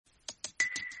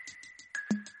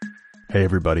Hey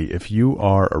everybody, if you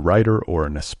are a writer or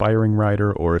an aspiring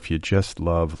writer, or if you just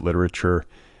love literature,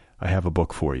 I have a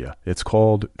book for you. It's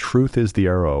called Truth is the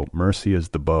Arrow, Mercy is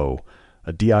the Bow,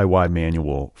 a DIY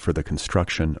manual for the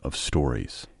construction of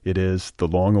stories. It is the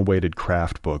long-awaited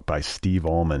craft book by Steve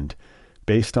Almond,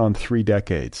 based on 3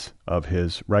 decades of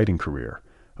his writing career,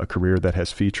 a career that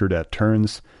has featured at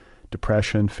turns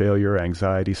depression, failure,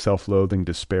 anxiety, self-loathing,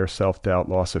 despair, self-doubt,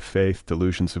 loss of faith,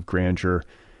 delusions of grandeur,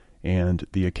 and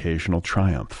the occasional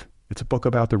triumph. It's a book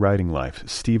about the writing life.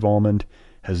 Steve Almond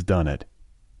has done it.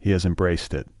 He has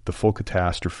embraced it, the full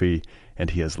catastrophe, and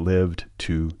he has lived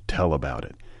to tell about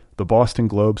it. The Boston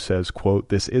Globe says, quote,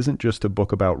 "This isn't just a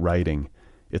book about writing,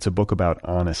 it's a book about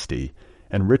honesty."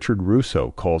 And Richard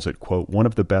Russo calls it, quote, "one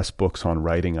of the best books on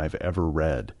writing I've ever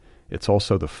read. It's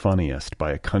also the funniest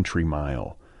by a country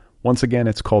mile." Once again,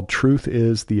 it's called Truth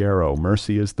is the Arrow,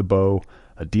 Mercy is the Bow,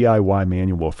 a DIY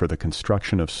manual for the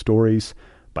construction of stories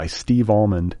by Steve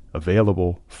Almond,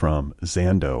 available from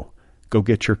Zando. Go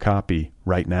get your copy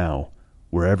right now,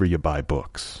 wherever you buy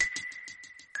books.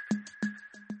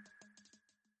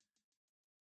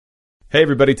 Hey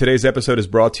everybody, today's episode is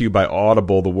brought to you by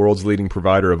Audible, the world's leading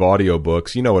provider of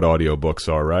audiobooks. You know what audiobooks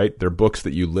are, right? They're books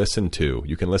that you listen to.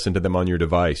 You can listen to them on your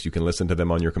device. You can listen to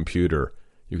them on your computer.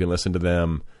 You can listen to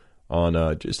them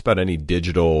on just about any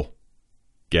digital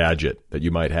gadget that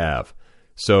you might have.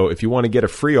 So if you want to get a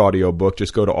free audiobook,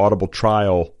 just go to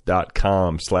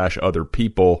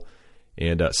audibletrial.com/otherpeople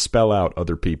and spell out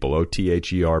other people,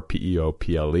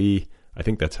 OTHERPEOPLE. I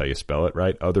think that's how you spell it,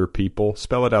 right? Other people.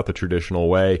 Spell it out the traditional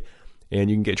way, and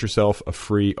you can get yourself a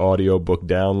free audiobook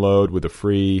download with a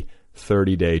free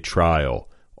 30-day trial.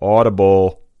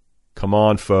 Audible. Come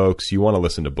on, folks. You want to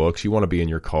listen to books. You want to be in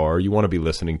your car. You want to be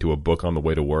listening to a book on the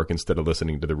way to work instead of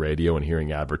listening to the radio and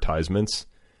hearing advertisements.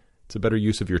 It's a better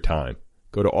use of your time.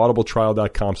 Go to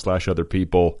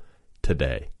audibletrial.com/otherpeople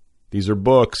today. These are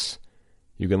books.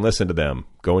 You can listen to them.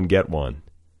 Go and get one.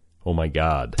 Oh, my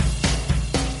God.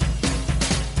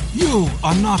 You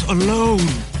are not alone.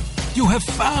 You have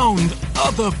found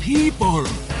other people.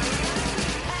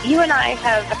 You and I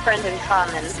have a friend in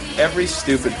common. Every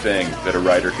stupid thing that a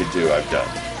writer could do, I've done.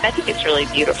 I think it's really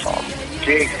beautiful.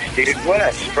 Jesus, dude, what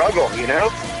a struggle, you know?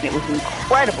 It was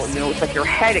incredible, you know, it was like your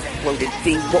head exploded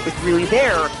seeing what was really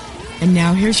there. And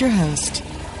now here's your host,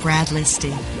 Brad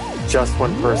Listy. Just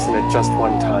one person at just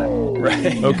one time.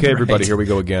 Right. Okay, everybody, Here we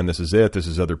go again. This is it. This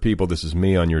is Other People. This is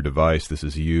me on your device. This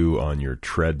is you on your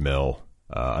treadmill.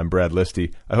 I'm Brad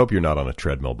Listy. I hope you're not on a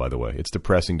treadmill, by the way. It's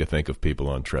depressing to think of people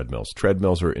on treadmills.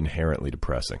 Treadmills are inherently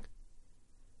depressing.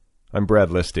 I'm Brad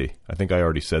Listy. I think I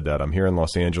already said that. I'm here in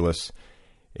Los Angeles,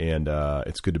 and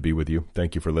it's good to be with you.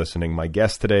 Thank you for listening. My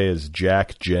guest today is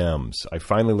Jac Jemc. I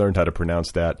finally learned how to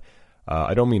pronounce that.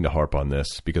 I don't mean to harp on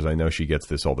this because I know she gets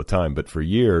this all the time, but for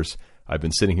years I've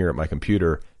been sitting here at my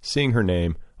computer, seeing her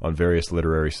name on various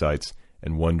literary sites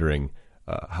and wondering,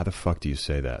 how the fuck do you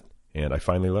say that? And I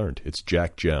finally learned. It's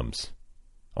Jac Jemc.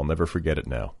 I'll never forget it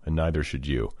now, and neither should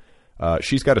you.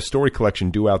 She's got a story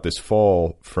collection due out this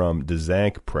fall from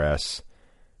Jac Press,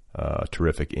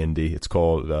 terrific indie. It's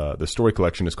called, the story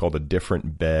collection is called A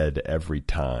Different Bed Every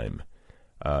Time.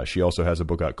 She also has a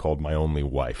book out called My Only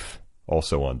Wife,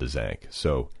 also on Jac.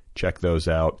 So check those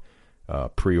out.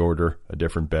 Pre-order A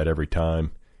Different Bed Every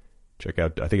Time. Check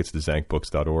out, I think it's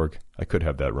thezankbooks.org. I could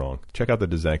have that wrong. Check out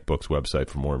the Zank Books website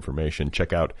for more information.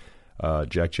 Check out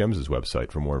Jac Jemc's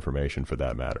website for more information for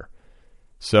that matter.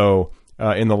 So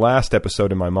in the last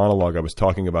episode in my monologue, I was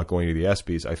talking about going to the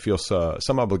ESPYs. I feel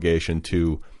some obligation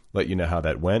to let you know how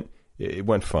that went. It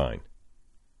went fine.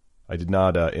 I did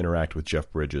not interact with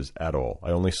Jeff Bridges at all. I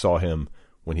only saw him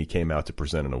when he came out to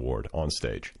present an award on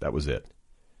stage. That was it.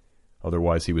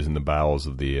 Otherwise, he was in the bowels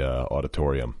of the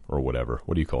auditorium or whatever.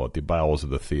 What do you call it? The bowels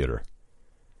of the theater.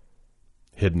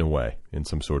 Hidden away in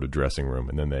some sort of dressing room.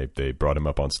 And then they brought him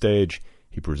up on stage.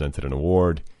 He presented an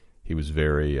award. He was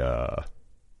very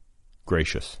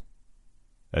gracious,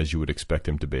 as you would expect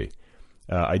him to be.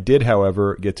 I did,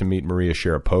 however, get to meet Maria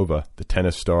Sharapova, the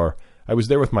tennis star. I was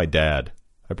there with my dad.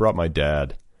 I brought my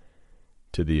dad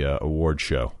to the award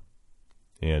show.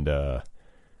 And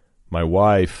my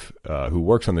wife, who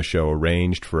works on the show,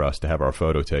 arranged for us to have our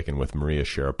photo taken with Maria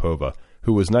Sharapova,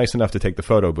 who was nice enough to take the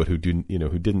photo, but who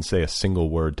didn't say a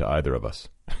single word to either of us.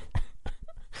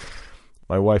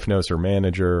 My wife knows her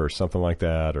manager or something like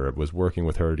that, or was working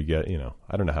with her to get,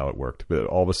 I don't know how it worked. But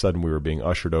all of a sudden we were being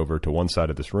ushered over to one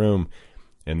side of this room,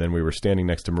 and then we were standing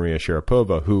next to Maria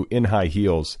Sharapova, who in high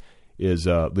heels is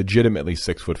legitimately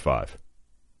 6'5".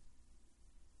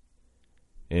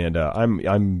 And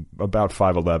I'm about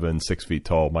 5'11", 6 feet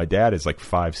tall. My dad is like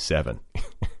 5'7".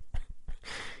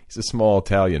 He's a small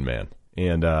Italian man.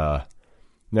 And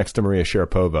next to Maria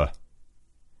Sharapova,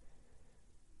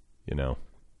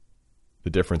 the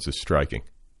difference is striking.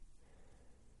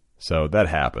 So that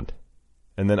happened.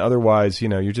 And then otherwise,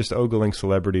 you're just ogling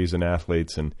celebrities and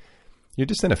athletes, and you're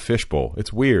just in a fishbowl.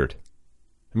 It's weird.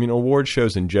 I mean, award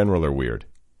shows in general are weird.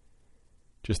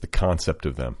 Just the concept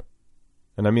of them.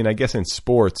 And I mean, I guess in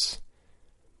sports,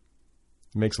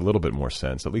 it makes a little bit more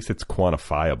sense. At least it's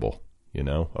quantifiable,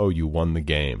 Oh, you won the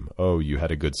game. Oh, you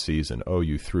had a good season. Oh,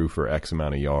 you threw for X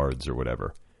amount of yards or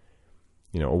whatever.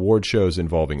 Award shows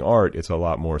involving art, it's a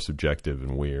lot more subjective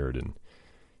and weird, and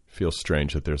feels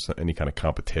strange that there's any kind of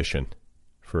competition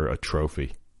for a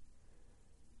trophy.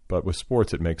 But with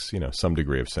sports, it makes, some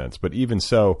degree of sense. But even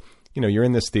so, you're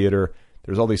in this theater.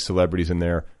 There's all these celebrities in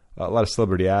there, a lot of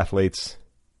celebrity athletes,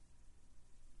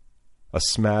 a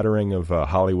smattering of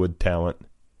Hollywood talent.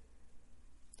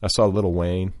 I saw Lil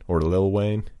Wayne.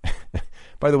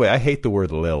 By the way, I hate the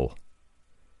word Lil.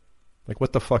 Like,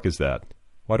 what the fuck is that?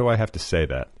 Why do I have to say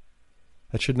that?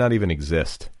 That should not even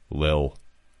exist. Lil.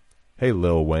 Hey,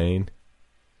 Lil Wayne.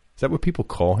 Is that what people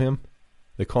call him?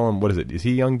 They call him, what is it? Is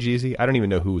he Young Jeezy? I don't even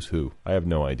know who's who. I have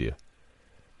no idea.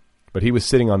 But he was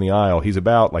sitting on the aisle. He's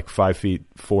about like 5 feet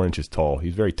 4 inches tall.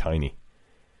 He's very tiny.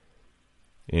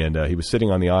 And he was sitting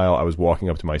on the aisle. I was walking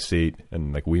up to my seat,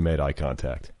 and we made eye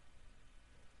contact.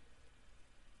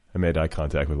 I made eye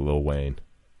contact with Lil Wayne.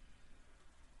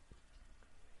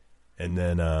 And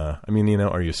then,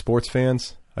 are you sports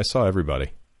fans? I saw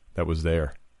everybody that was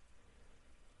there.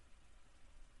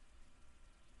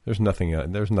 There's nothing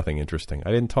interesting.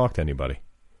 I didn't talk to anybody.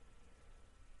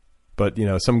 But,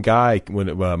 some guy,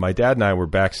 when my dad and I were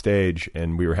backstage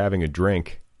and we were having a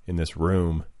drink in this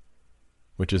room,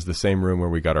 which is the same room where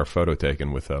we got our photo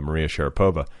taken with Maria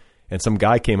Sharapova. And some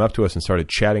guy came up to us and started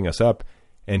chatting us up.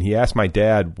 And he asked my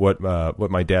dad what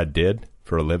my dad did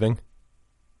for a living.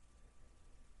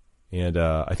 And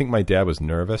I think my dad was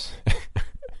nervous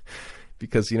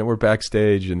because, we're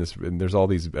backstage and there's all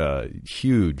these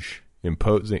huge,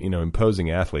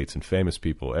 imposing athletes and famous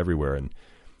people everywhere. And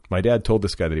my dad told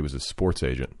this guy that he was a sports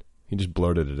agent. He just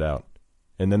blurted it out.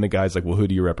 And then the guy's like, well, who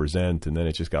do you represent? And then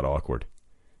it just got awkward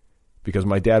because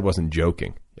my dad wasn't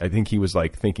joking. I think he was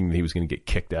thinking that he was going to get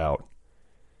kicked out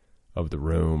of the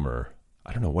room, or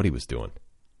I don't know what he was doing.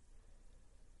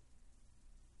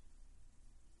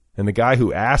 And the guy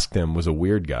who asked him was a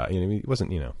weird guy. He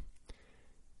wasn't,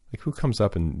 who comes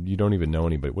up and you don't even know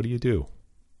anybody? What do you do?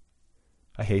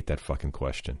 I hate that fucking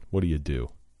question. What do you do?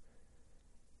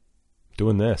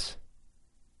 Doing this.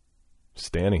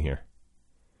 Standing here.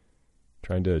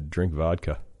 Trying to drink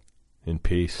vodka in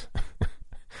peace.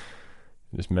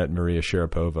 Just met Maria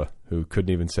Sharapova, who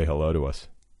couldn't even say hello to us.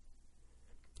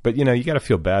 But, you got to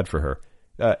feel bad for her.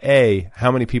 A,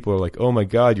 how many people are like, oh my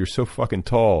God, you're so fucking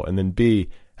tall? And then B,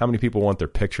 how many people want their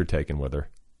picture taken with her?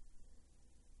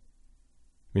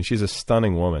 I mean, she's a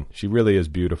stunning woman. She really is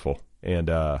beautiful. And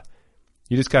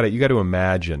you got to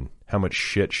imagine how much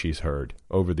shit she's heard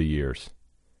over the years.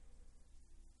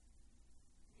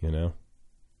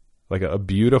 Like a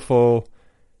beautiful,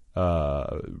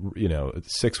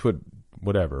 6 foot,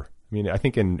 whatever. I mean, I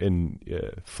think in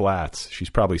flats, she's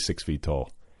probably 6 feet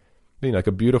tall. Like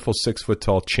a beautiful 6 foot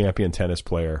tall champion tennis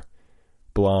player,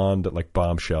 blonde, like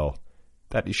bombshell.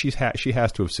 That she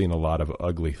has to have seen a lot of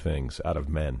ugly things out of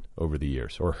men over the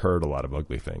years, or heard a lot of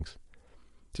ugly things.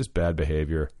 Just bad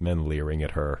behavior, men leering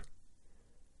at her.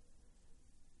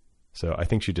 So I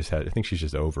think she's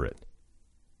just over it.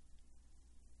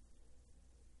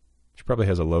 She probably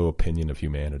has a low opinion of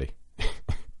humanity.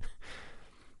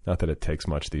 Not that it takes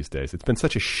much these days. It's been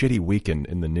such a shitty weekend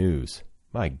in the news.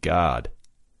 My God.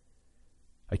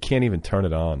 I can't even turn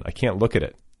it on. I can't look at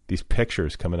it. These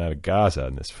pictures coming out of Gaza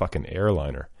and this fucking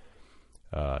airliner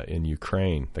in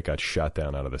Ukraine that got shot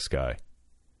down out of the sky.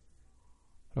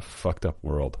 What a fucked up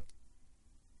world.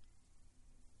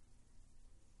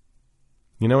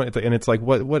 And it's like,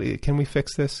 what can we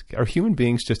fix this? Are human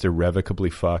beings just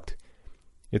irrevocably fucked?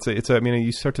 I mean,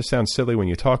 you start to sound silly when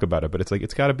you talk about it, but it's like,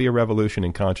 it's got to be a revolution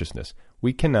in consciousness.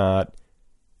 We cannot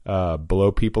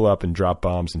blow people up and drop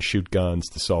bombs and shoot guns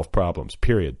to solve problems,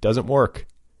 period. Doesn't work.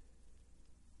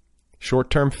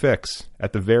 Short-term fix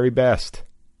at the very best.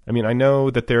 I mean, I know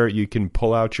that you can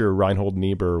pull out your Reinhold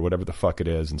Niebuhr or whatever the fuck it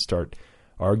is and start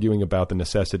arguing about the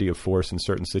necessity of force in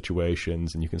certain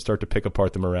situations, and you can start to pick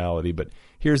apart the morality, but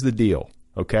here's the deal,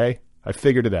 okay? I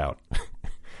figured it out.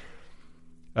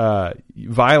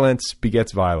 Violence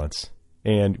begets violence.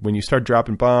 And when you start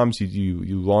dropping bombs,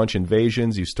 you launch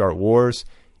invasions, you start wars,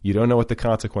 you don't know what the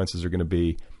consequences are going to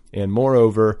be. And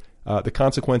moreover, the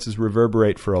consequences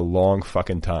reverberate for a long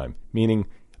fucking time. Meaning,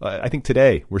 I think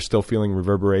today we're still feeling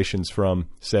reverberations from,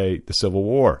 say, the Civil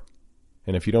War.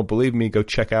 And if you don't believe me, go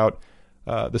check out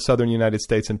the southern United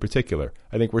States in particular.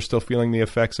 I think we're still feeling the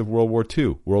effects of World War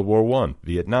II, World War I,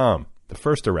 Vietnam, the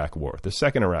first Iraq War, the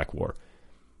second Iraq War.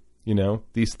 You know,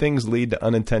 these things lead to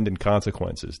unintended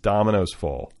consequences. Dominoes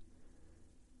fall.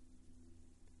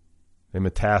 They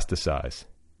metastasize,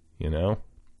 you know.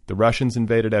 The Russians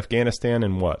invaded Afghanistan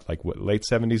in what, late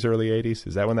 70s, early 80s?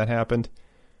 Is that when that happened?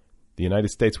 The United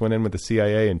States went in with the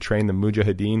CIA and trained the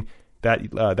Mujahideen.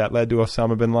 That led to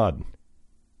Osama bin Laden.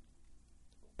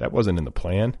 That wasn't in the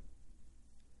plan.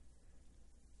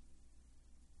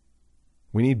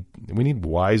 We need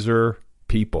wiser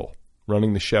people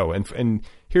running the show. And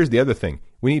here's the other thing.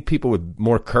 We need people with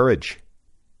more courage.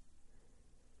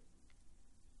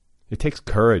 It takes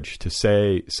courage to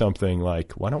say something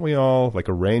like, why don't we all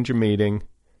arrange a meeting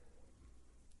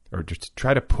or just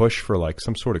try to push for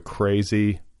some sort of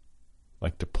crazy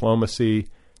diplomacy,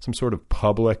 some sort of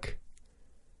public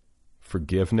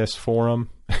forgiveness forum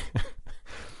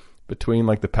between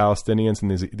the Palestinians and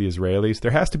the Israelis.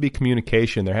 There has to be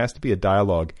communication. There has to be a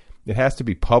dialogue. It has to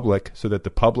be public so that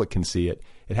the public can see it.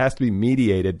 It has to be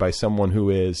mediated by someone who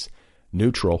is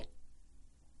neutral.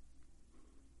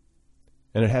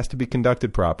 And it has to be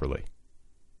conducted properly.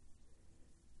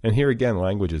 And here again,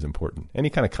 language is important. Any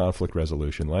kind of conflict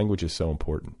resolution, language is so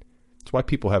important. It's why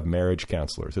people have marriage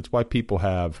counselors. It's why people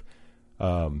have,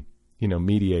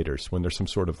 mediators when there's some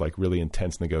sort of really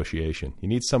intense negotiation. You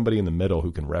need somebody in the middle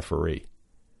who can referee.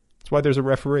 That's why there's a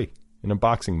referee in a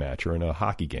boxing match or in a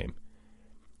hockey game.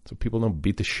 So people don't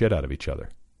beat the shit out of each other.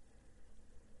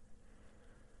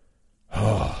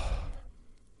 Oh,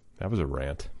 that was a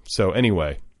rant. So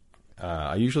anyway,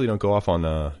 I usually don't go off on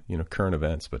current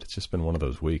events, but it's just been one of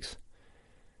those weeks,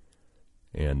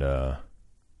 and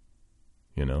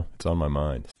it's on my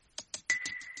mind.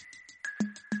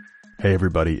 Hey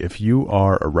everybody, if you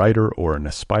are a writer or an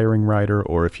aspiring writer,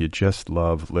 or if you just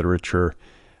love literature,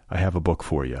 I have a book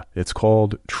for you. It's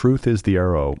called Truth is the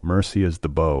Arrow, Mercy is the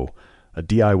Bow, a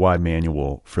DIY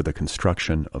manual for the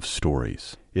construction of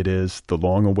stories. It is the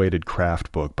long-awaited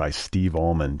craft book by Steve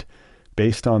Almond,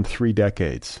 based on 3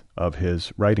 decades of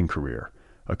his writing career,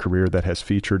 a career that has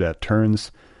featured at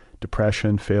turns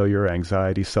depression, failure,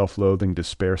 anxiety, self-loathing,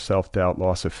 despair, self-doubt,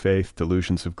 loss of faith,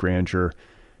 delusions of grandeur,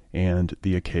 and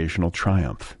the occasional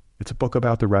triumph. It's a book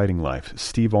about the writing life.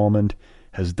 Steve Almond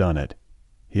has done it.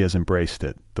 He has embraced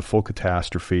it, the full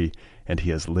catastrophe, and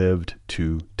he has lived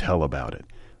to tell about it.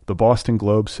 The Boston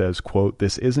Globe says, quote,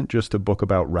 "This isn't just a book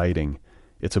about writing,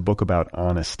 it's a book about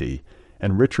honesty."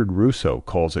 And Richard Russo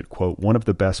calls it, quote, "one of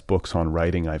the best books on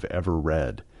writing I've ever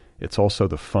read. It's also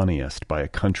the funniest by a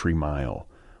country mile."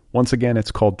 Once again,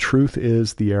 it's called Truth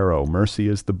is the Arrow, Mercy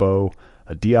is the Bow,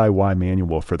 a DIY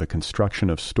manual for the construction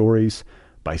of stories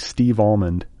by Steve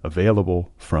Almond,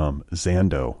 available from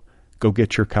Zando. Go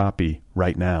get your copy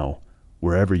right now,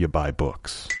 wherever you buy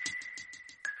books.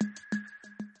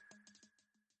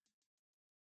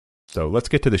 So let's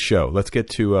get to the show. Let's get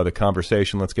to the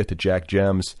conversation. Let's get to Jac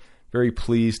Jemc. Very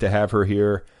pleased to have her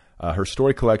here. Her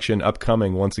story collection,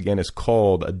 upcoming, once again, is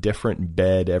called A Different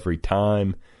Bed Every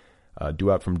Time,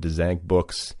 due out from Jac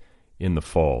Books in the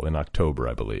fall, in October,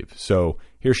 I believe. So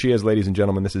here she is, ladies and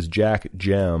gentlemen. This is Jac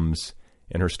Jemc,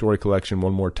 and her story collection,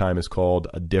 one more time, is called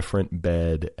A Different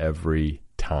Bed Every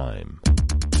Time.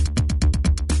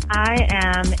 I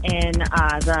am in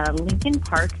the Lincoln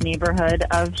Park neighborhood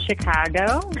of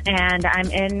Chicago, and I'm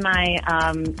in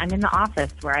the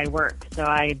office where I work. So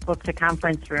I booked a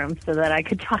conference room so that I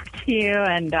could talk to you,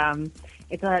 and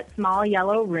it's a small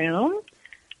yellow room.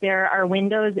 There are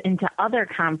windows into other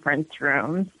conference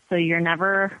rooms, so you're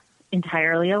never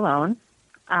entirely alone.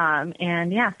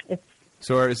 And yeah, it's.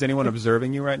 So is anyone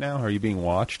observing you right now? Are you being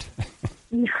watched?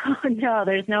 No,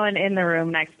 there's no one in the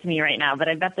room next to me right now, but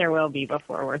I bet there will be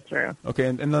before we're through. Okay,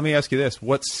 and let me ask you this.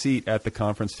 What seat at the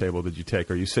conference table did you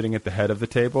take? Are you sitting at the head of the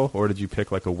table, or did you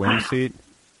pick a wing seat?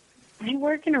 I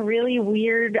work in a really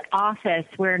weird office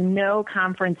where no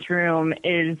conference room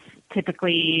is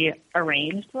typically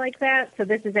arranged like that. So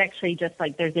this is actually just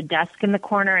there's a desk in the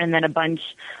corner and then a bunch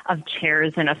of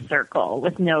chairs in a circle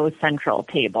with no central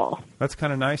table. That's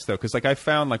kind of nice, though, because I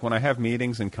found when I have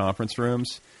meetings in conference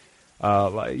rooms,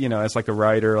 as a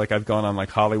writer, I've gone on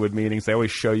Hollywood meetings, they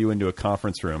always show you into a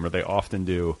conference room, or they often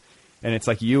do. And it's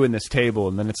you and this table,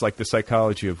 and then it's the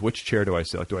psychology of which chair do I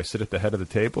sit? Do I sit at the head of the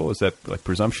table? Is that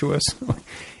presumptuous?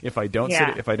 If I don't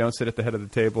sit at the head of the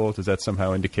table, does that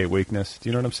somehow indicate weakness? Do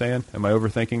you know what I'm saying? Am I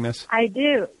overthinking this? I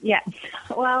do. Yes.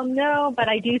 Well, no, but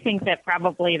I do think that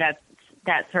probably that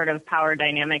sort of power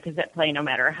dynamic is at play no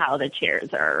matter how the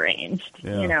chairs are arranged.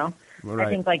 Yeah. You know. Right. I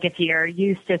think like if you're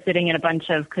used to sitting in a bunch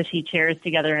of cushy chairs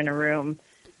together in a room,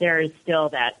 there is still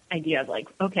that idea of like,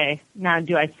 okay, now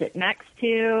do I sit next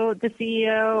to the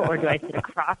CEO or do I sit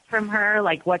across from her?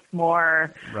 Like, what's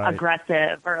more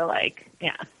aggressive or like,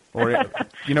 yeah. Or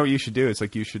you know what you should do? It's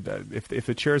like you should, if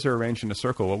the chairs are arranged in a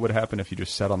circle, what would happen if you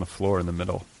just sat on the floor in the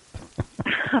middle?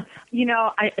 You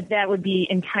know, that would be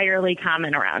entirely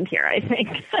common around here, I think.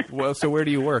 Well, so where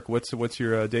do you work? What's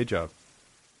your day job?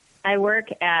 I work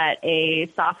at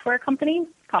a software company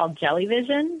called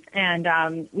Jellyvision,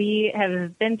 and we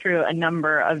have been through a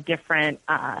number of different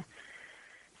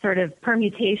sort of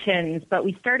permutations, but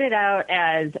we started out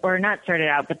as, or not started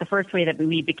out, but the first way that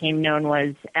we became known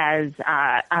was as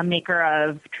a maker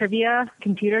of trivia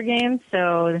computer games.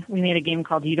 So we made a game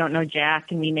called You Don't Know Jack,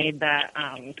 and we made that.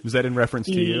 Was that in reference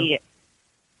to you?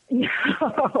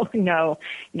 No,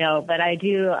 but I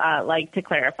do like to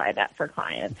clarify that for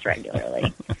clients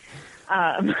regularly.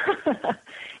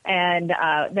 And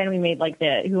then we made like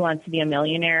the Who Wants to Be a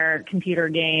Millionaire computer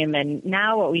game. And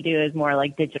now what we do is more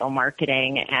like digital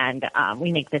marketing. And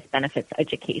we make this benefits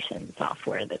education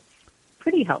software that's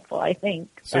pretty helpful, I think.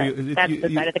 So that's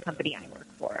the side of the company I work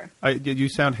for. You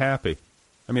sound happy.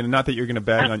 I mean, not that you're going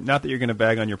to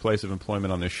bag on your place of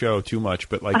employment on this show too much,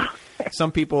 but like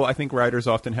some people, I think writers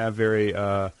often have very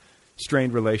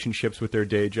strained relationships with their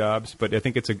day jobs. But I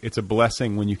think it's a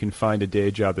blessing when you can find a day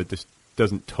job that just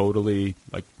doesn't totally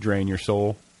like drain your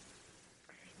soul.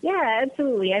 Yeah,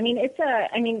 absolutely. I mean,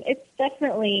 it's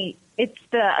definitely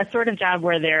a sort of job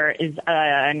where there is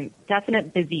a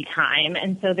definite busy time,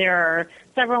 and so there are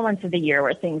several months of the year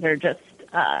where things are just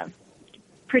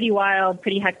pretty wild,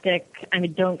 pretty hectic. I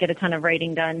mean, don't get a ton of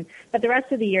writing done, but the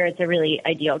rest of the year, it's a really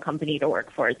ideal company to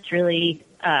work for. It's really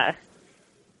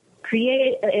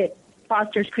it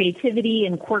fosters creativity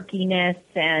and quirkiness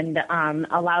and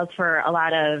allows for a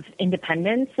lot of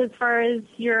independence as far as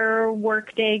your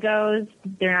work day goes.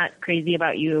 They're not crazy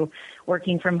about you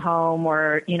working from home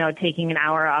or, you know, taking an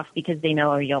hour off because they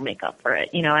know you'll make up for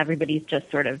it. You know, everybody's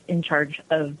just sort of in charge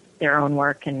of their own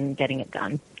work and getting it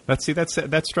done.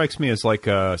 That strikes me as like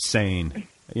sane.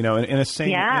 You know, in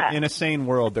a sane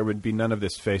world, there would be none of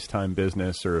this FaceTime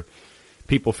business or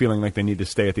people feeling like they need to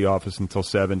stay at the office until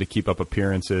 7 to keep up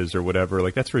appearances or whatever.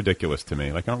 Like, that's ridiculous to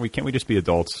me. Like, can't we just be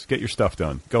adults? Get your stuff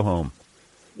done. Go home.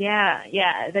 Yeah,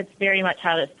 that's very much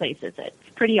how this place is. It's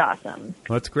pretty awesome.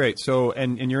 Well, that's great. So,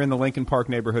 and you're in the Lincoln Park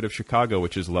neighborhood of Chicago,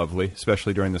 which is lovely,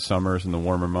 especially during the summers and the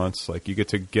warmer months. Like, you get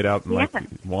to get out and like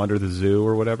wander the zoo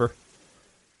or whatever.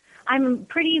 I'm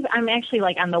actually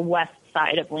like on the west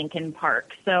side of Lincoln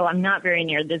Park, so I'm not very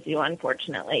near the zoo,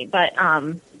 unfortunately. But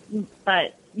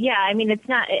yeah, I mean,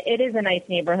 it is a nice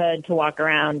neighborhood to walk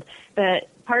around. The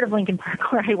part of Lincoln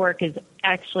Park where I work is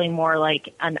actually more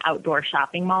like an outdoor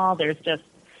shopping mall. There's just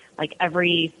like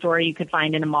every store you could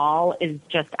find in a mall is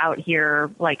just out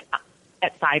here, like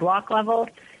at sidewalk level.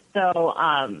 So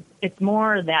it's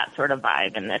more that sort of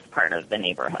vibe in this part of the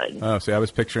neighborhood. Oh, see, I was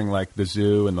picturing like the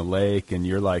zoo and the lake, and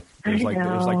you're like, there's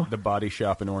like the Body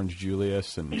Shop in Orange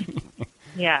Julius, and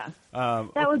yeah,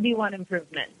 that would be one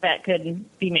improvement that could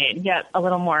be made. Yeah, a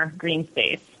little more green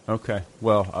space. Okay,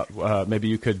 well, maybe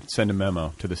you could send a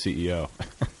memo to the CEO.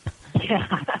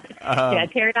 Yeah,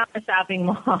 tear down the shopping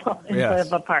mall instead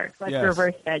of a park. Let's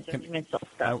reverse that Jimmy Mitchell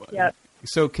stuff. Yep.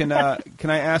 So can I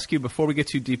ask you before we get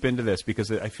too deep into this,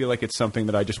 because I feel like it's something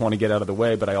that I just want to get out of the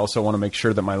way, but I also want to make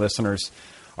sure that my listeners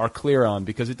are clear on,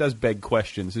 because it does beg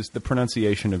questions, is the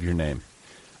pronunciation of your name.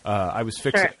 I was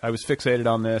fixated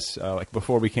on this. Like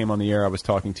before we came on the air, I was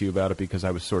talking to you about it because I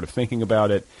was sort of thinking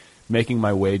about it, making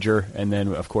my wager, and then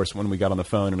of course when we got on the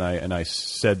phone and I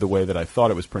said the way that I thought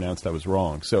it was pronounced, I was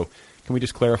wrong. So can we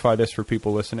just clarify this for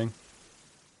people listening?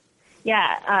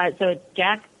 Yeah. So it's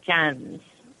Jac Jemc.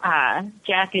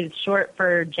 Jack is short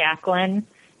for Jacqueline,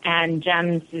 and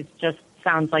Gems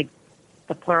sounds like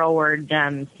the plural word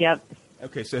gems. Yep.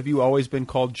 Okay, so have you always been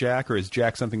called Jack, or is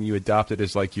Jack something you adopted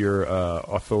as like your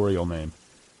authorial name?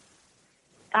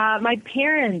 My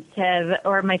parents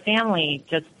or my family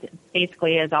just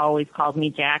basically has always called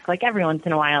me Jack. Like every once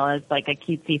in a while as like a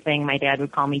cutesy thing, my dad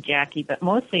would call me Jackie, but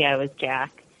mostly I was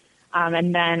Jack.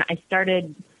 And then I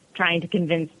started trying to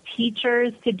convince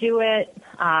teachers to do it.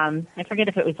 I forget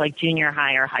if it was like junior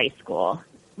high or high school.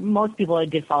 Most people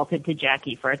had defaulted to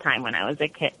Jackie for a time when I was a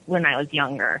kid, when I was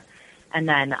younger. And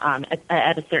then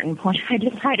at a certain point, I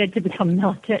decided to become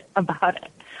militant about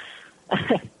it.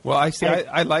 Well, I see.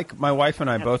 I like, my wife and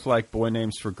I both like boy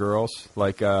names for girls.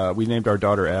 Like, we named our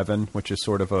daughter Evan, which is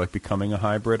sort of like becoming a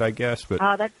hybrid, I guess. But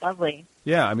Oh, that's lovely.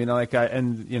 yeah, I mean, like, I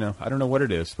don't know what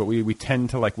it is, but we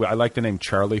tend to like, I like the name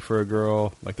Charlie for a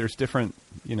girl. Like, there's different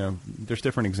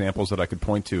examples that I could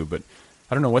point to, but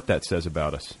I don't know what that says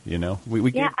about us,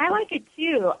 We I like it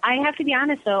too. I have to be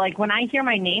honest though, like when I hear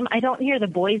my name, I don't hear the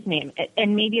boy's name,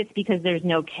 and maybe it's because there's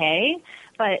no K,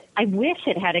 but I wish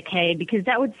it had a K because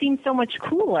that would seem so much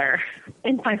cooler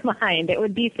in my mind. It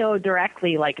would be so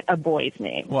directly like a boy's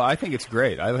name. Well, I think it's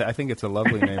great. I think it's a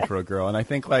lovely name for a girl, and I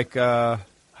think like I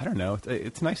don't know,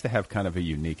 it's nice to have kind of a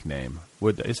unique name,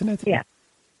 isn't it? Yeah.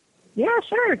 Yeah,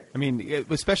 sure. I mean,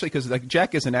 especially because like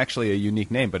Jack isn't actually a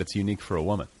unique name, but it's unique for a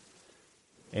woman.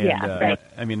 And, yeah, right.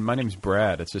 I mean, my name's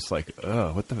Brad. It's just like,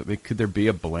 what the? Could there be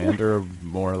a blander,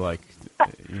 more like,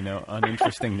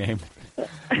 uninteresting name?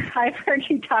 I've heard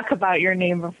you talk about your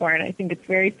name before, and I think it's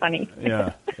very funny.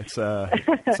 Yeah, it's a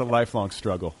lifelong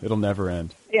struggle. It'll never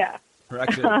end. Yeah. Or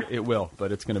actually, it will,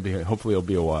 but it's going to be. Hopefully, it'll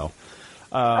be a while.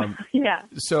 Yeah.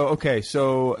 So okay,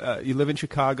 you live in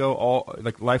Chicago, all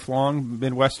like lifelong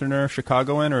Midwesterner,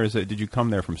 Chicagoan, or did you come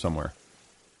there from somewhere?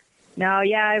 No,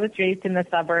 yeah, I was raised in the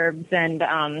suburbs, and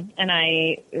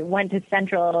I went to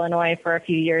Central Illinois for a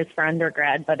few years for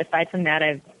undergrad. But aside from that,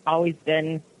 I've always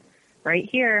been right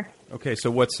here. Okay,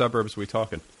 so what suburbs are we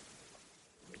talking?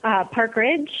 Park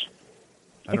Ridge.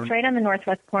 It's right on the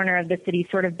northwest corner of the city,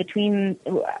 sort of between.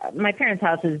 My parents'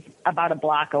 house is about a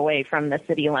block away from the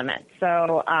city limit,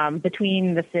 so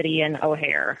between the city and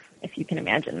O'Hare, if you can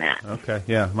imagine that. Okay,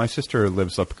 yeah, my sister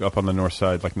lives up on the north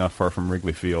side, like not far from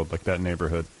Wrigley Field, like that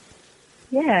neighborhood.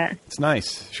 Yeah. It's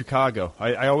nice. Chicago.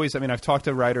 I've talked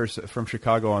to writers from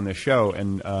Chicago on this show,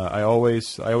 and I always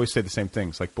say the same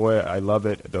things. Like, boy, I love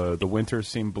it. The winters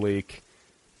seem bleak.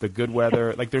 The good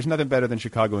weather, like there's nothing better than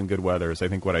Chicago in good weather is I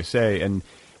think what I say. And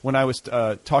when I was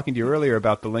talking to you earlier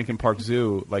about the Lincoln Park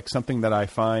Zoo, like something that I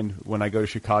find when I go to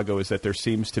Chicago is that there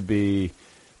seems to be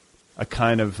a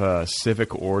kind of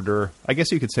civic order. I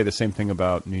guess you could say the same thing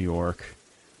about New York.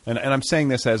 And I'm saying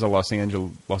this as a Los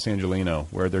Angelino,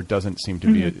 where there doesn't seem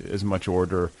to be as much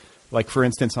order. Like, for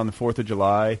instance, on the 4th of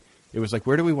July, it was like,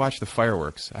 where do we watch the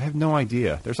fireworks? I have no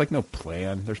idea. There's like no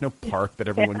plan. There's no park that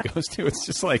everyone goes to. It's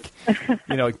just like,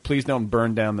 like, please don't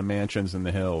burn down the mansions in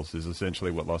the hills is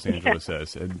essentially what Los Angeles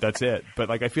says. And that's it. But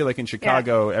like, I feel like in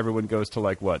Chicago, everyone goes to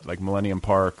like what? Like Millennium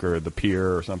Park or the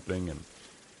Pier or something. And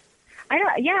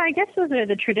I guess those are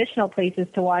the traditional places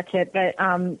to watch it. But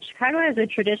Chicago has a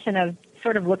tradition of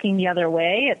sort of looking the other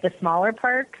way at the smaller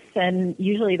parks, and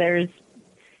usually there's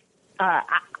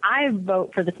I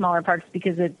vote for the smaller parks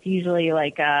because it's usually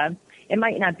like it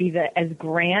might not be as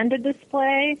grand a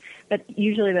display, but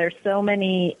usually there's so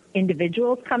many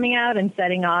individuals coming out and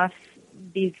setting off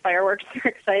these fireworks they're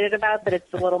excited about that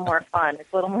it's a little more fun. It's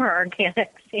a little more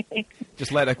organic seeming.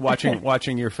 Just like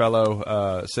watching your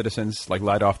fellow citizens like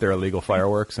light off their illegal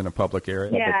fireworks in a public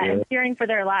area. Yeah, and fearing for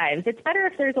their lives. It's better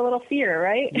if there's a little fear,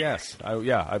 right? Yes.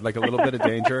 I'd like a little bit of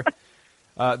danger.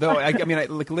 Though,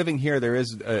 like living here, there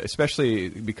is, especially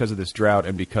because of this drought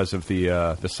and because of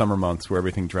the summer months where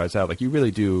everything dries out, like you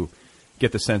really do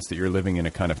get the sense that you're living in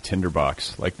a kind of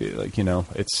tinderbox.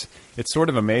 It's sort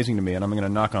of amazing to me, and I'm going to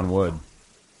knock on wood,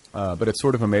 but it's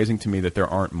sort of amazing to me that there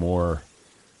aren't more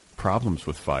problems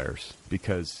with fires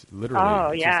because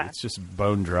literally it's just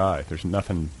bone dry. There's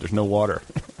nothing. There's no water.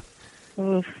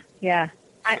 Oof. Yeah.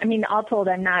 I mean, all told,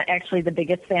 I'm not actually the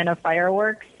biggest fan of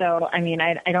fireworks, so, I mean,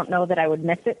 I don't know that I would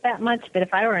miss it that much, but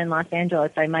if I were in Los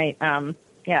Angeles, I might, I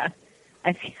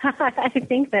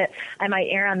think that I might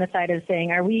err on the side of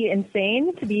saying, are we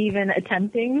insane to be even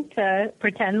attempting to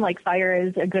pretend like fire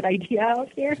is a good idea out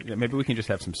here? Yeah, maybe we can just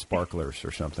have some sparklers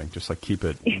or something, just like keep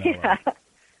it.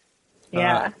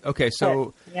 Yeah. Okay,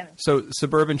 so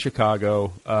suburban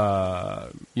Chicago,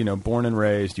 born and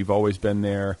raised, you've always been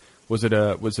there. Was it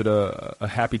a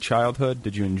happy childhood?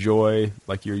 Did you enjoy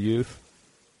like your youth?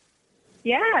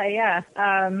 Yeah.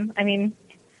 I mean,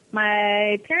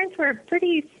 my parents were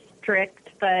pretty strict,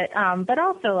 but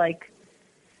also like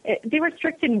they were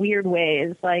strict in weird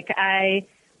ways. Like I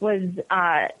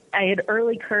had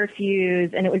early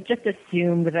curfews, and it was just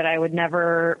assumed that I would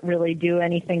never really do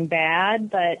anything bad.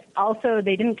 But also,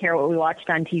 they didn't care what we watched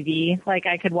on TV. Like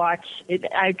I could watch it.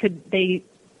 They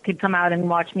could come out and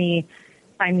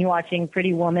find me watching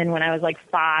Pretty Woman when I was like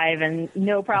 5, and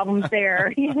no problems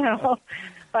there,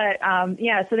 But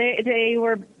so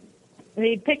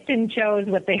they picked and chose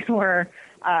what they were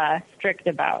strict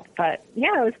about. But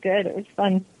yeah, it was good. It was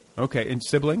fun. Okay, and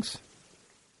siblings?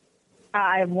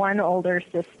 I have one older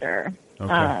sister.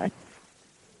 Okay.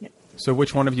 So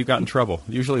which one of you got in trouble?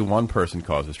 Usually one person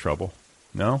causes trouble.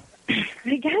 No?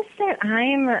 I guess that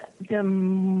I'm the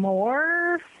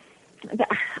more...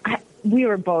 we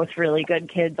were both really good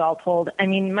kids, all told. I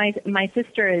mean, my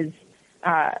sister is...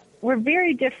 we're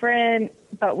very different,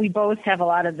 but we both have a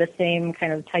lot of the same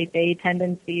kind of type A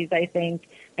tendencies, I think.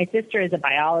 My sister is a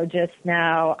biologist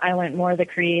now. I went more the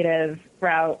creative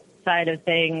route side of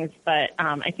things, but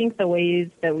I think the ways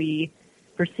that we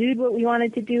pursued what we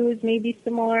wanted to do is maybe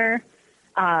similar.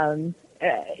 And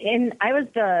I was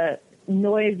the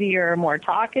noisier, more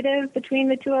talkative between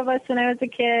the two of us when I was a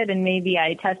kid, and maybe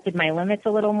I tested my limits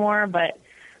a little more, but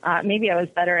maybe I was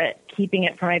better at keeping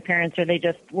it from my parents, or they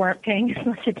just weren't paying as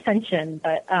much attention.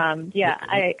 But yeah,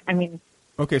 I mean.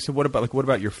 Okay, so what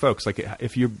about your folks? Like,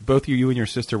 if you and your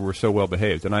sister were so well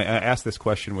behaved, and I asked this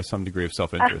question with some degree of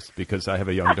self-interest because I have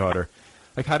a young daughter.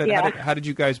 Like, how did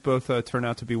you guys both turn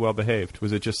out to be well behaved?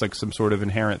 Was it just like some sort of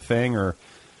inherent thing, or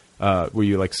were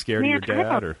you like scared of your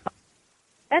dad? Or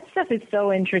that stuff is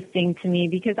so interesting to me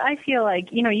because I feel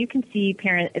like, you know, you can see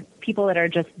people that are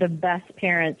just the best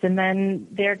parents, and then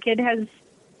their kid has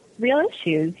real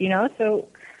issues, you know. So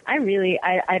I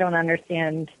don't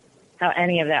understand how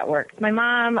any of that works. My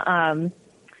mom,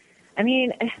 I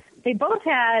mean, they both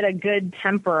had a good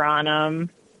temper on them,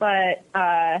 but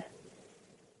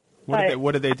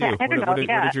what did they do? I don't know,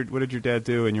 What did your dad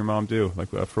do and your mom do, like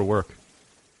for work?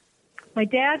 My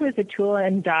dad was a tool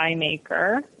and die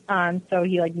maker, so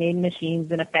he like made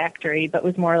machines in a factory, but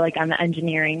was more like on the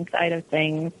engineering side of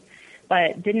things,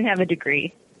 but didn't have a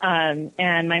degree. And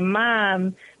my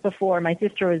mom, before my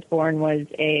sister was born, was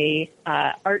a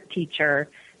art teacher,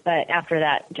 but after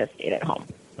that, just stayed at home.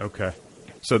 Okay,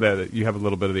 so that you have a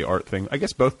little bit of the art thing. I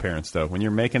guess both parents, though, when you're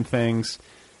making things,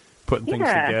 putting things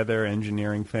together,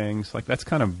 engineering things, like that's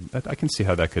kind of, I can see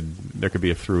how there could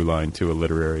be a through line to a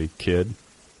literary kid.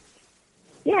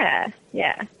 Yeah.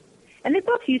 And they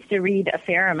both used to read a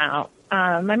fair amount.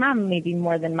 My mom maybe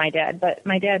more than my dad, but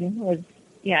my dad was,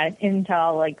 into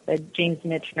all, like the James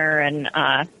Michener and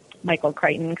Michael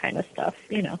Crichton kind of stuff,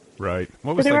 you know. Right.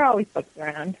 So there were always books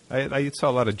around. I saw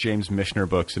a lot of James Michener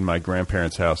books in my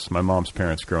grandparents' house, my mom's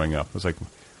parents growing up. It was like,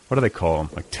 what do they call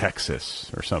them? Like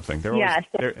Texas or something.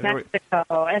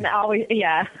 Mexico. And always, we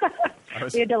had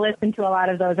to listen to a lot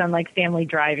of those on like family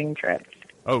driving trips.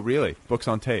 Oh, really? Books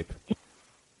on tape?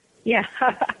 Yeah.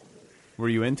 Were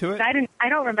you into it? I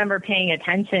don't remember paying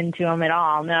attention to them at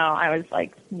all. No, I was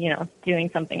like, doing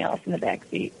something else in the back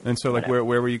seat. And so, like, where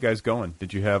were you guys going?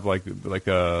 Did you have like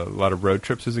a lot of road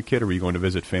trips as a kid, or were you going to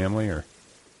visit family, or?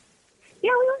 Yeah,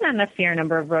 we went on a fair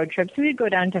number of road trips. We would go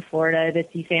down to Florida to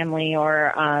see family,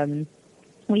 or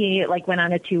we like went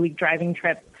on a 2-week driving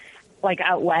trip, like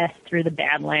out west through the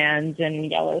Badlands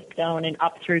and Yellowstone and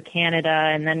up through Canada,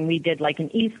 and then we did like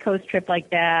an East Coast trip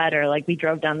like that, or like we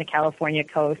drove down the California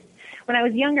coast. When I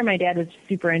was younger, my dad was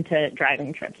super into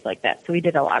driving trips like that, so we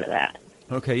did a lot of that.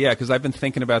 Okay, yeah, because I've been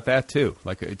thinking about that too.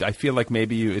 Like, I feel like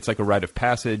maybe it's like a rite of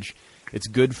passage. It's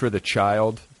good for the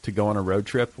child to go on a road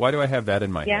trip. Why do I have that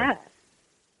in my head? Yeah.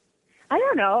 I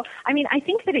don't know. I mean, I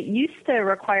think that it used to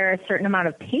require a certain amount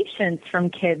of patience from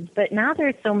kids, but now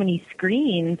there's so many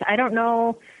screens. I don't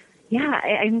know. Yeah,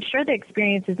 I'm sure the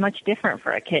experience is much different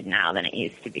for a kid now than it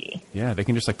used to be. Yeah, they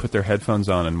can just like put their headphones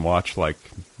on and watch like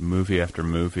movie after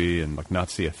movie and like not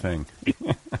see a thing.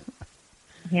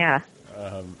 Yeah.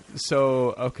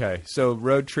 So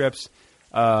road trips,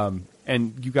 and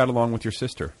you got along with your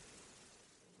sister.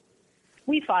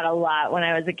 We fought a lot when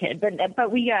I was a kid,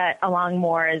 but we got along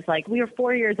more as like we were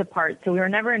 4 years apart, so we were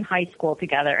never in high school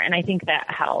together, and I think that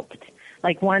helped.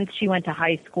 Like once she went to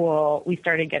high school, we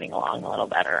started getting along a little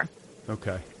better.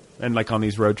 Okay. And like on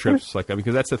these road trips, like,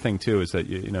 because that's the thing too, is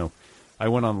that, I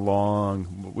went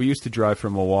on we used to drive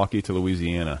from Milwaukee to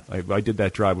Louisiana. I did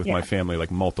that drive with my family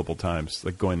like multiple times,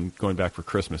 like going back for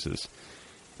Christmases.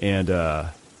 And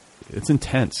it's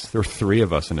intense. There were 3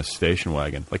 of us in a station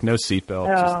wagon, like no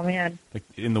seatbelt. Oh, man. Like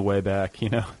in the way back,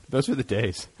 those were the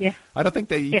days. Yeah. I don't think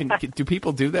do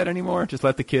people do that anymore? Just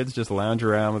let the kids just lounge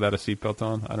around without a seatbelt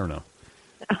on? I don't know.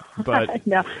 But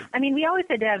no, I mean, we always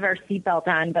had to have our seatbelt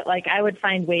on, but like I would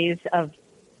find ways of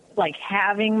like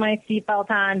having my seatbelt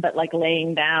on, but like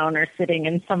laying down or sitting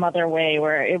in some other way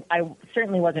where I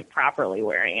certainly wasn't properly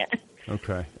wearing it.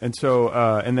 Okay. And so,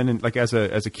 and then like as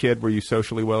a kid, were you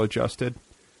socially well adjusted?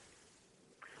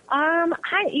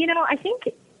 I think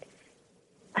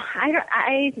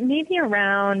I maybe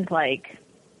around like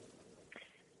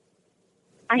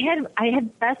I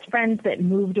had best friends that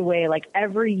moved away like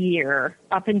every year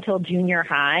up until junior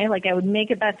high. Like I would make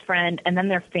a best friend and then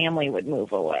their family would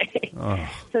move away. Oh.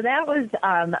 So that was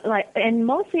and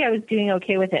mostly I was doing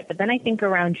okay with it. But then I think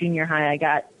around junior high I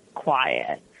got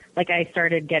quiet. Like I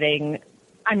started getting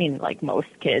I mean, like most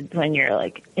kids when you're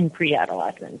like in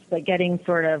pre-adolescence, but getting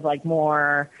sort of like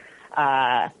more,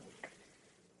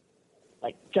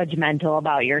 like judgmental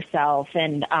about yourself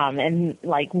and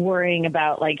like worrying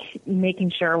about like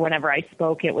making sure whenever I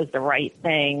spoke it was the right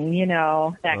thing, you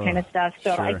know, that kind of stuff.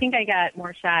 So sure. I think I got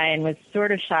more shy and was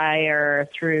sort of shyer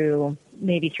through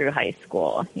high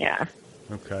school. Yeah.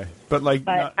 Okay. But like,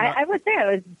 I would say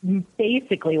I was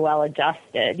basically well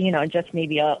adjusted, you know, just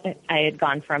maybe I had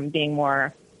gone from being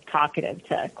more talkative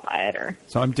to quieter.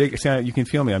 So I'm digging. You can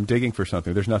feel me. I'm digging for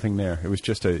something. There's nothing there. It was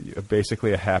just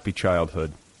basically a happy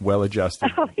childhood. Well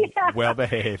adjusted. Oh, yeah. Well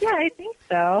behaved. Yeah, I think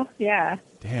so. Yeah.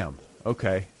 Damn.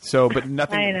 Okay. So, but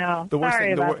nothing. I know. The worst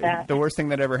Sorry thing, about that. The worst thing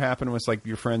that ever happened was like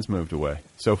your friends moved away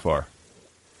so far.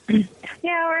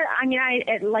 Yeah, or I mean,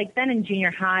 like then in junior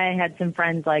high, I had some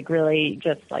friends like really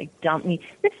just like dump me.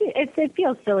 It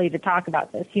feels silly to talk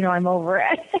about this. You know, I'm over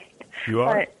it. You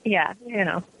are? But yeah, you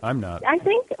know. I'm not. I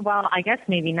think. Well, I guess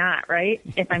maybe not. Right?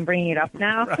 If I'm bringing it up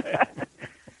now.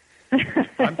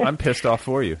 I'm pissed off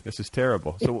for you. This is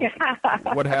terrible. So,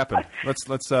 what happened?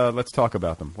 Let's talk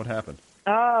about them. What happened?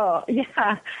 Oh,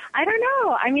 yeah. I don't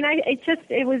know. I mean,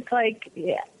 it was like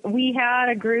we had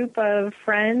a group of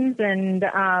friends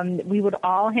and we would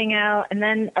all hang out. And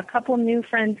then a couple new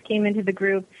friends came into the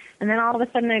group. And then all of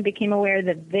a sudden I became aware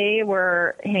that they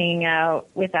were hanging out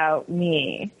without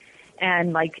me.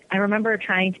 And, like, I remember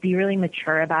trying to be really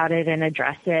mature about it and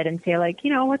address it and say, like,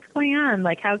 you know, what's going on?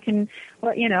 Like, how can,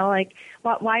 what, you know, like,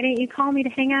 why didn't you call me to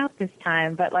hang out this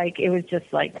time? But, like, it was just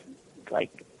like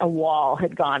a wall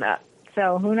had gone up.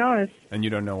 So who knows? And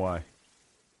you don't know why?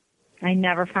 I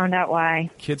never found out why.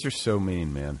 Kids are so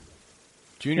mean, man.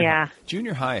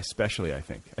 Junior high especially, I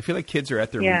think. I feel like kids are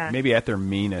at their maybe at their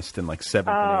meanest in, like, 7th and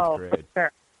 8th grade. For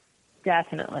sure.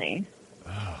 Definitely.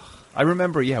 I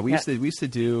remember, we used to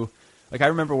do... Like, I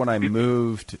remember when I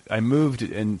moved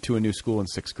into a new school in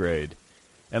 6th grade.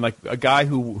 And, like, a guy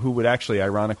who would actually,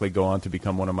 ironically, go on to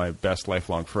become one of my best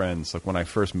lifelong friends, like, when I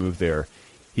first moved there,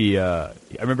 I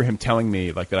remember him telling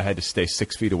me, like, that I had to stay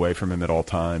 6 feet away from him at all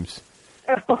times.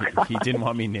 Oh, he didn't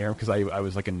want me near him because I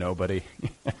was, like, a nobody.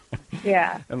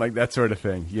 Yeah. And, like, that sort of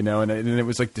thing, you know? And it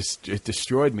was, like, it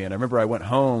destroyed me. And I remember I went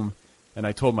home, and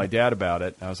I told my dad about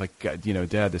it. I was like, God, you know,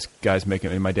 Dad, this guy's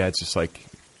making... And my dad's just like...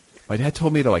 My dad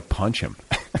told me to, like, punch him.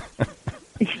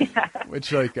 Yeah.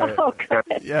 Which, like... Oh, God.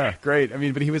 Yeah, great. I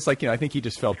mean, but he was like, you know, I think he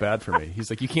just felt bad for me. He's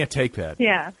like, you can't take that.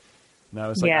 Yeah. And I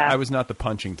was like, I was not the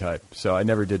punching type, so I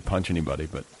never did punch anybody,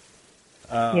 but...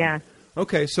 yeah.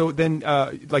 Okay, so then,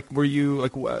 like, were you,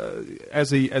 like,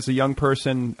 as a young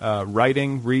person,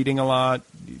 writing, reading a lot,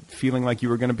 feeling like you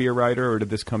were going to be a writer, or did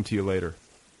this come to you later?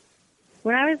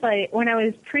 When I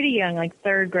was pretty young, like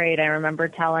 3rd grade, I remember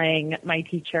telling my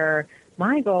teacher...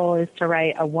 My goal is to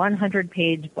write a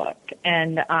 100-page book,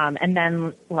 and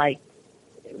then like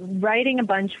writing a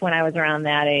bunch when I was around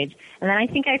that age, and then I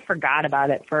think I forgot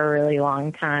about it for a really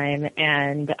long time,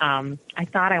 and I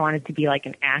thought I wanted to be like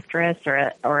an actress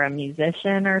or a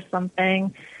musician or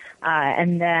something,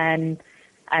 and then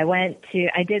I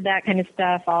did that kind of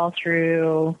stuff all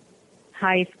through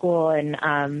high school,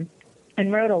 and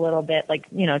wrote a little bit, like,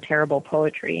 you know, terrible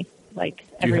poetry. Like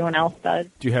everyone else does.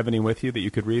 Do you have any with you that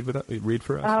you could read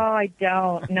for us? Oh, I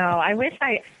don't. No, I wish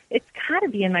it's got to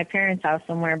be in my parents' house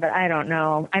somewhere, but I don't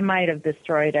know. I might have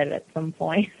destroyed it at some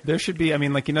point. There should be. I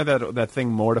mean, like, you know that thing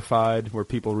Mortified, where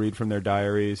people read from their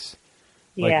diaries.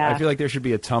 Like, yeah. I feel like there should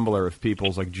be a Tumblr of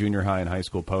people's like junior high and high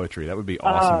school poetry. That would be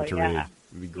awesome to read. It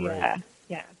would be great. Yeah.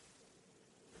 Yeah.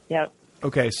 Yep.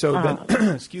 Okay, so then,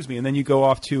 excuse me, and then you go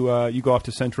off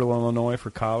to Central Illinois for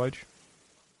college.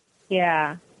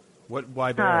 Yeah.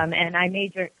 Why there? And I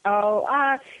majored. So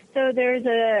there's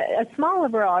a small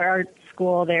liberal arts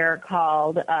school there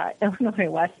called Illinois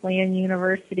Wesleyan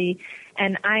University,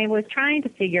 and I was trying to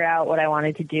figure out what I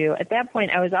wanted to do. At that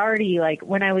point, I was already like,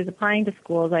 when I was applying to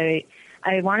schools, I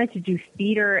wanted to do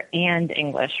theater and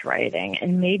English writing,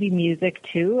 and maybe music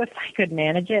too, if I could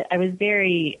manage it. I was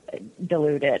very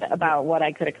deluded about what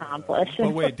I could accomplish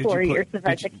in 4 years of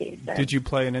education. Did you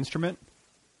play an instrument?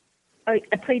 I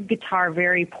played guitar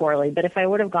very poorly, but if I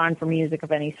would have gone for music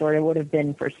of any sort, it would have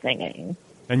been for singing.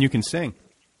 And you can sing?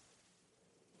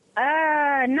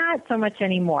 Not so much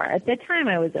anymore. At the time,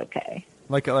 I was okay.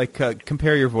 Like,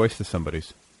 compare your voice to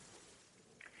somebody's.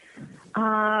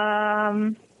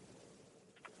 Oh,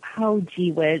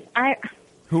 gee whiz.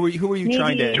 Who were you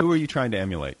trying to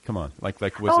emulate? Come on, like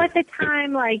was it? At the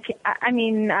time,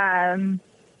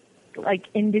 like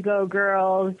Indigo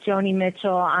Girls, Joni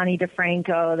Mitchell, Ani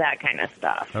DeFranco, that kind of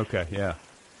stuff. Okay, yeah.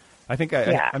 I think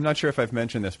I'm not sure if I've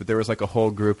mentioned this, but there was like a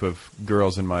whole group of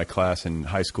girls in my class in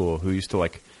high school who used to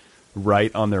like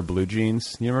write on their blue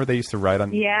jeans. You remember they used to write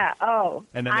on? Yeah. Oh,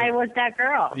 and then I was that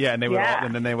girl. Yeah, and they would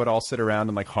and then they would all sit around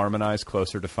and like harmonize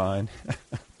 "Closer to Fine."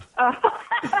 Oh,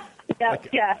 yeah,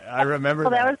 yeah. I remember.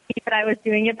 Well, that was me, but I was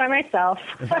doing it by myself.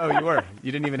 Oh, you were.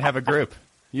 You didn't even have a group.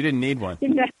 You didn't need one.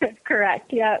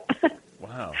 Correct. Yeah.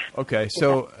 Wow. Okay.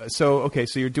 So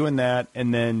you're doing that,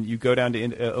 and then you go down to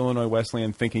Illinois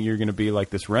Wesleyan thinking you're going to be like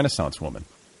this Renaissance woman.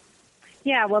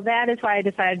 Yeah, well, that is why I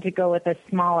decided to go with a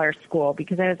smaller school,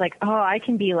 because I was like, oh, I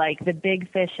can be like the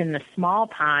big fish in the small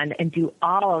pond and do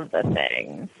all of the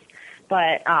things.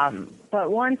 But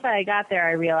once I got there,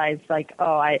 I realized, like,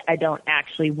 oh, I don't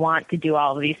actually want to do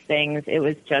all of these things. It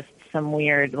was just some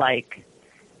weird, like,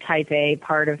 type A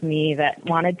part of me that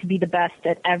wanted to be the best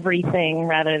at everything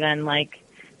rather than, like,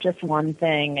 just one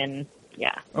thing. And,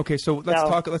 yeah. Okay, so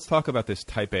let's talk about this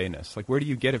type A-ness. Like, where do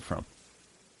you get it from?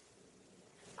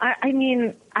 I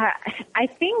mean, I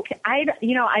think I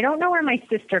don't know where my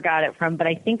sister got it from, but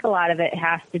I think a lot of it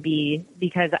has to be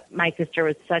because my sister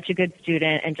was such a good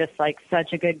student and just like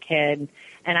such a good kid.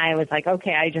 And I was like,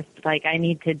 okay, I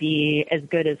need to be as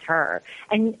good as her.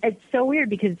 And it's so weird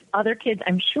because other kids,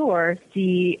 I'm sure,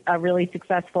 see a really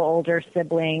successful older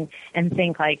sibling and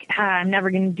think like, I'm never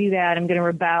going to do that. I'm going to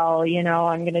rebel.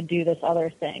 I'm going to do this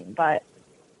other thing. But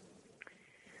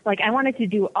like, I wanted to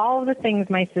do all of the things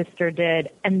my sister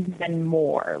did and then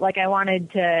more. Like, I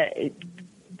wanted to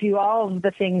do all of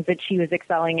the things that she was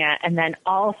excelling at and then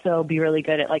also be really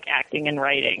good at, like, acting and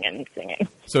writing and singing.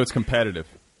 So it's competitive.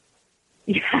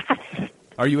 Yes.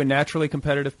 Are you a naturally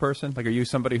competitive person? Like, are you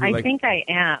somebody who, I think I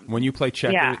am. When you play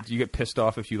checkers, yeah. Do you get pissed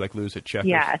off if you, like, lose at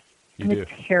checkers? Yes. I'm a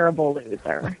terrible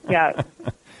loser. Yeah.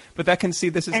 But that can see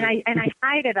this is... And I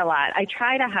hide it a lot. I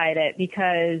try to hide it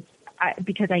because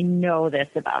I know this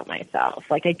about myself.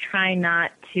 Like, I try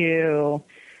not to,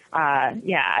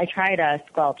 I try to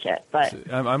squelch it, but...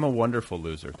 I'm a wonderful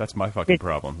loser. That's my fucking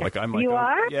problem. Like, I'm like... You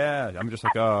are? Yeah, I'm just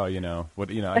like,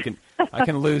 I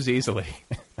can lose easily.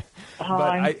 Oh,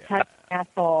 I'm such an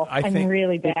asshole. I'm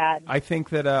really bad. I think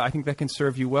that can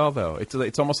serve you well, though.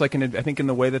 It's almost like, I think in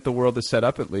the way that the world is set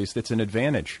up, at least, it's an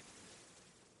advantage.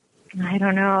 I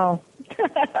don't know.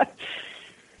 I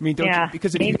mean, don't you?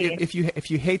 Because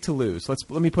if you hate to lose, let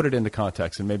me put it into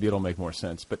context, and maybe it'll make more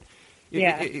sense. But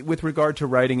with regard to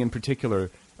writing in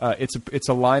particular, it's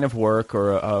a line of work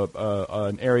or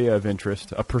an area of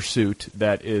interest, a pursuit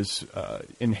that is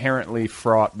inherently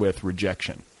fraught with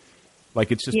rejection. Like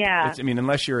it's just,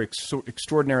 unless you're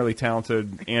extraordinarily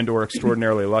talented and/or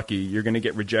extraordinarily lucky, you're going to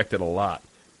get rejected a lot.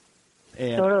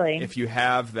 And totally. If you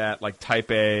have that like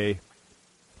type A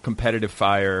competitive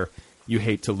fire, you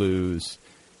hate to lose,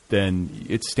 then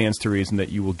it stands to reason that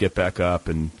you will get back up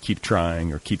and keep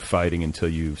trying or keep fighting until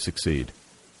you succeed.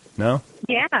 No?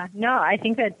 Yeah. No, I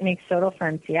think that makes total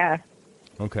sense. Yeah.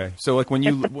 Okay. So like when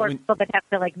you... people that have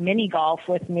to like mini golf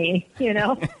with me,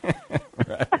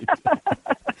 Right.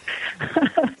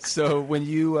 So when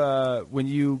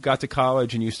you got to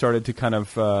college and you started to kind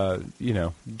of,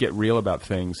 get real about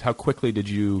things, how quickly did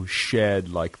you shed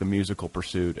like the musical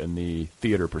pursuit and the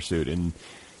theater pursuit? And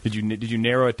did you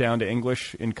narrow it down to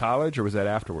English in college, or was that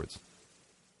afterwards?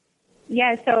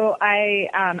 Yeah, so I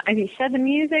shed the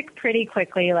music pretty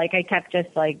quickly. Like I kept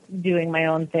just like doing my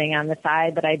own thing on the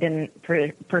side, but I didn't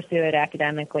pursue it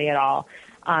academically at all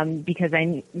because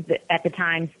at the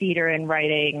time theater and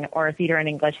writing or theater and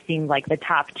English seemed like the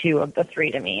top two of the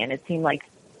three to me, and it seemed like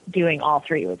doing all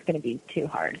three was going to be too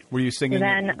hard. Were you singing? So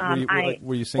then,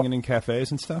 were you singing in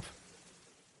cafes and stuff?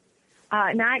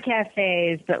 Not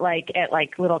cafes, but like at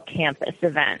like little campus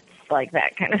events, like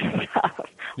that kind of stuff.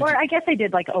 I guess I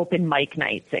did like open mic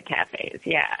nights at cafes.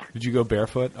 Yeah. Did you go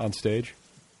barefoot on stage?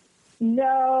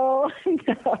 No.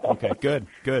 Okay,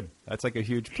 good. That's like a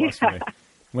huge plus for me.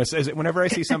 Whenever I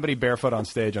see somebody barefoot on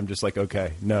stage, I'm just like,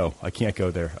 okay, no, I can't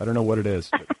go there. I don't know what it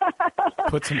is.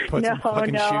 Put some fucking shoes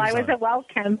on. No, I was a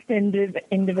well-kempt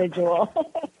individual.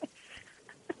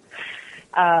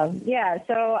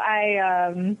 So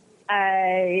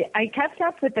I kept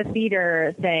up with the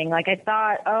theater thing. Like I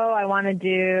thought, I want to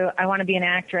be an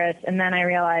actress. And then I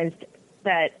realized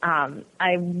that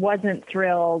I wasn't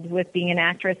thrilled with being an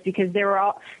actress because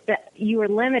you were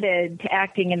limited to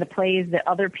acting in the plays that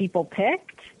other people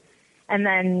picked. And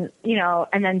then,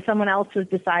 someone else was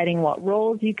deciding what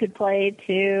roles you could play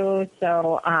too.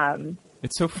 So,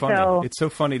 it's so funny. It's so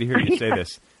funny to hear you say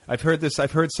this. I've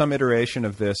heard some iteration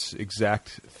of this exact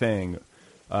thing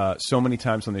so many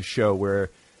times on this show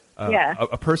where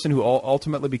a person who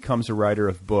ultimately becomes a writer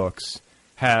of books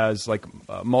has like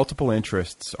multiple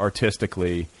interests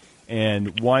artistically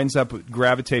and winds up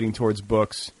gravitating towards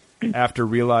books after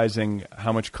realizing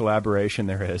how much collaboration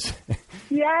there is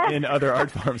in other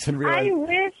art forms, and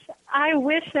realize I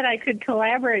wish that I could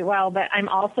collaborate well, but I'm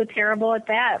also terrible at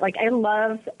that. Like,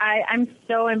 I'm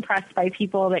so impressed by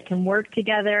people that can work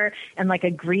together and like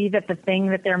agree that the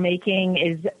thing that they're making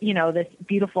is, this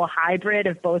beautiful hybrid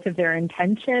of both of their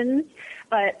intentions.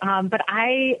 But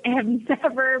I have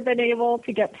never been able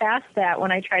to get past that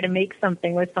when I try to make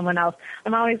something with someone else.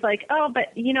 I'm always like, oh,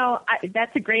 but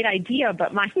that's a great idea,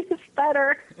 but mine is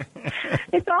better.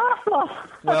 It's awful.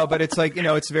 Well, but it's like,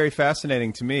 it's very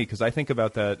fascinating to me because I think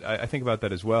about that. I think about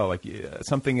that as well. Like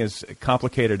something as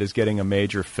complicated as getting a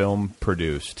major film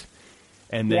produced.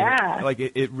 And then,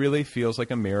 it really feels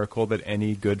like a miracle that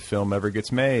any good film ever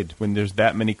gets made when there's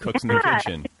that many cooks in the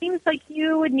kitchen. It seems like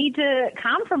you would need to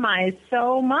compromise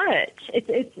so much.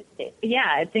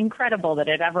 It's incredible that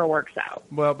it ever works out.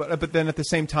 Well, but then at the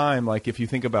same time, like if you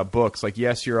think about books, like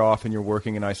yes, you're off and you're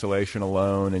working in isolation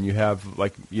alone, and you have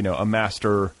like a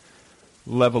master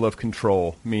level of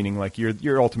control, meaning like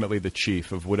you're ultimately the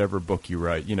chief of whatever book you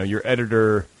write. Your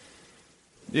editor,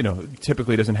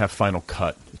 typically doesn't have final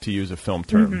cut, to use a film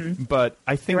term. Mm-hmm. But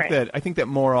I think that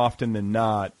more often than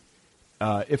not,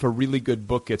 if a really good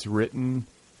book gets written,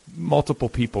 multiple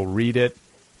people read it.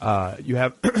 You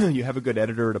have a good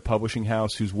editor at a publishing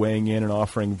house who's weighing in and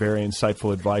offering very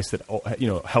insightful advice that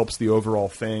helps the overall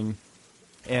thing.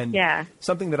 And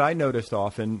something that I noticed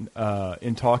often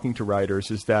in talking to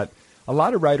writers is that a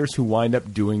lot of writers who wind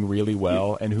up doing really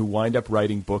well and who wind up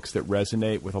writing books that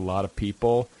resonate with a lot of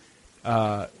people.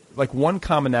 Like one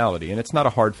commonality, and it's not a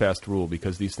hard, fast rule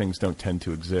because these things don't tend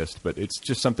to exist, but it's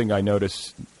just something I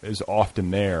notice is often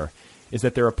there, is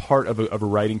that they're a part of a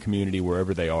writing community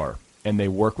wherever they are. And they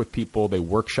work with people, they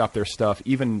workshop their stuff,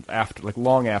 even after, like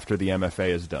long after the MFA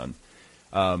is done.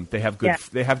 They have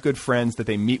good friends that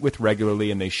they meet with regularly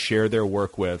and they share their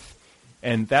work with.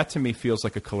 And that to me feels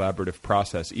like a collaborative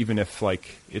process, even if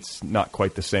like it's not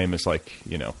quite the same as like,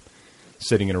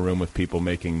 sitting in a room with people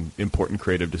making important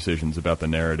creative decisions about the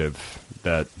narrative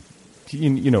that,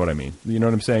 you know what I mean? You know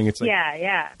what I'm saying? It's like,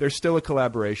 there's still a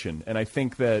collaboration. And I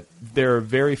think that there are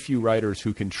very few writers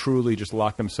who can truly just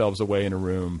lock themselves away in a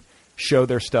room, show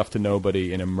their stuff to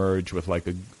nobody, and emerge with like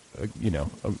an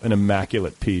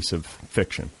immaculate piece of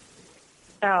fiction.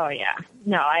 Oh, yeah.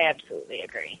 No, I absolutely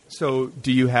agree. So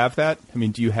do you have that? I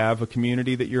mean, do you have a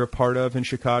community that you're a part of in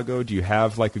Chicago? Do you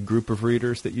have like a group of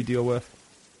readers that you deal with?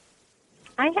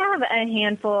 I have a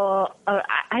handful.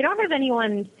 I don't have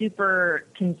anyone super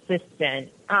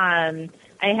consistent. I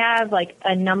have like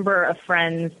a number of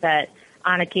friends that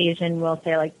on occasion will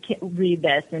say like, read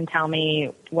this and tell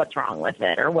me what's wrong with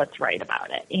it or what's right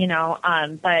about it,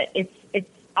 but it's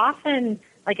often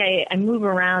like I move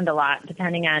around a lot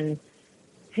depending on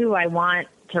who I want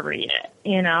to read it,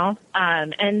 and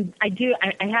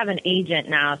I have an agent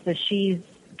now, so she's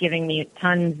giving me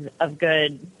tons of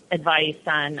good advice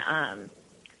on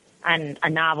a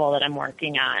novel that I'm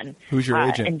working on. Who's your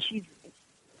agent? And she's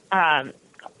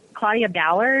Claudia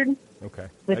Ballard. Okay.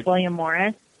 With William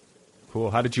Morris. Cool.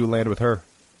 How did you land with her?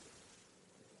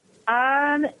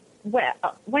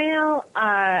 Well,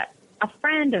 a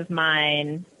friend of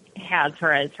mine has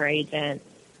her as her agent.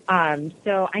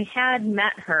 So I had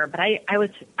met her, but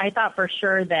I thought for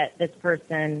sure that this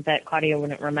person, that Claudia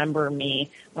wouldn't remember me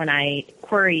when I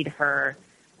queried her.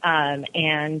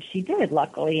 And she did,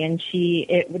 luckily, and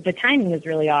the timing was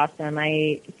really awesome.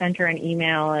 I sent her an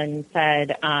email and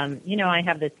said, I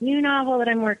have this new novel that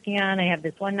I'm working on. I have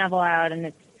this one novel out, and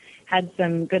it's had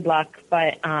some good luck,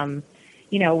 but,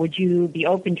 would you be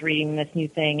open to reading this new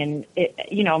thing? And,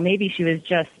 maybe she was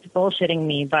just bullshitting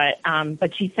me, but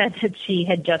she said that she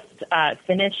had just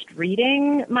finished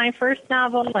reading my first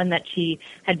novel and that she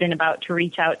had been about to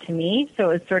reach out to me,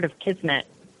 so it was sort of kismet.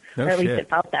 No or at shit. least it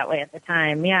felt that way at the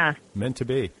time, yeah. Meant to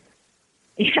be.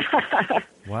 Yeah.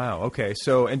 Wow, okay.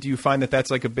 So, and do you find that that's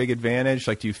like a big advantage?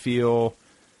 Like, do you feel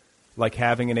like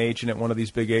having an agent at one of these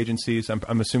big agencies?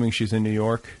 I'm assuming she's in New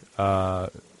York. Has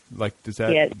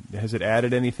it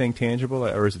added anything tangible,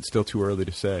 or is it still too early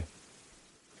to say?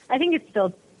 I think it's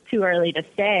still too early to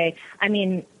say. I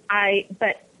mean, I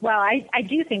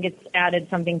do think it's added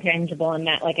something tangible in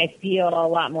that, like, I feel a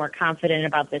lot more confident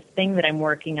about this thing that I'm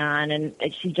working on, and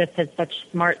she just has such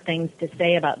smart things to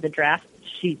say about the drafts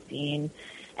she's seen,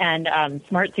 and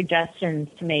smart suggestions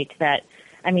to make that,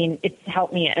 I mean, it's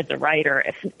helped me as a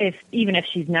writer. Even if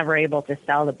she's never able to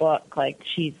sell the book, like,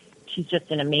 she's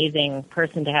just an amazing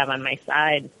person to have on my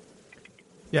side.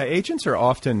 Yeah, agents are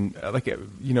often,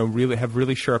 really have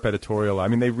really sharp editorial. I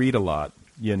mean, they read a lot,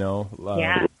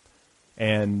 Yeah.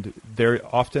 And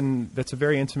that's a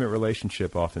very intimate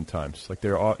relationship oftentimes. Like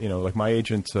they're all, like my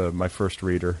agent's my first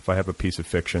reader. If I have a piece of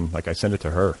fiction, like I send it to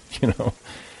her,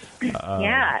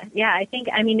 Yeah. I think,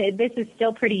 this is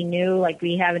still pretty new. Like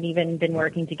we haven't even been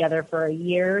working together for a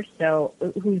year. So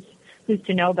who's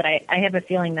to know? But I have a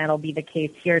feeling that'll be the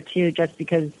case here too, just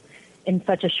because in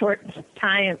such a short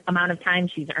amount of time,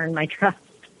 she's earned my trust.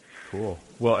 Cool.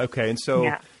 Well, okay. And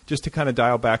so just to kind of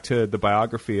dial back to the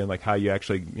biography and like how you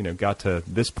actually, got to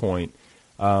this point,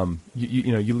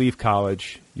 you leave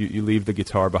college, you leave the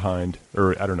guitar behind,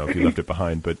 or I don't know if you left it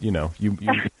behind, but you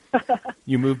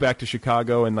move back to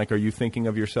Chicago, and like, are you thinking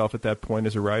of yourself at that point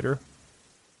as a writer?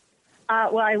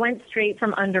 Well, I went straight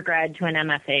from undergrad to an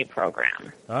MFA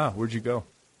program. Where'd you go?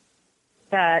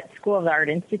 The School of the Art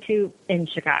Institute in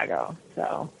Chicago.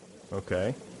 So.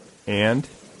 Okay. And?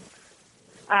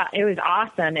 It was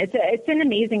awesome. It's an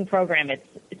amazing program. It's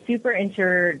super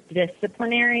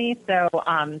interdisciplinary.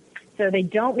 So they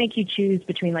don't make you choose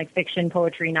between like fiction,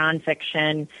 poetry,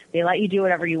 nonfiction. They let you do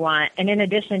whatever you want. And in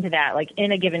addition to that, like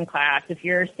in a given class, if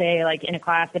you're say like in a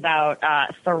class about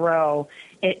Thoreau,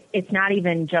 it's not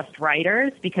even just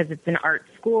writers because it's an art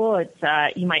school. It's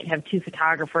you might have 2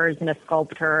 photographers and a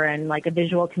sculptor and like a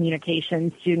visual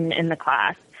communication student in the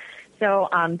class. So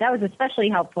that was especially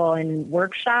helpful in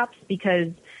workshops because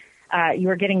you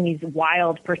were getting these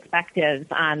wild perspectives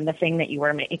on the thing that you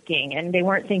were making. And they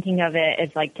weren't thinking of it as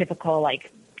like typical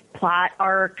like plot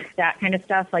arc, that kind of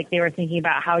stuff. Like they were thinking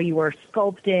about how you were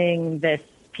sculpting this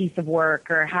piece of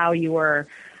work or how you were,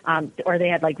 or they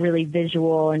had like really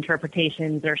visual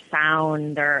interpretations or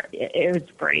sound, or it was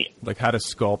great. Like how to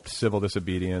sculpt civil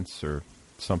disobedience or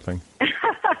something.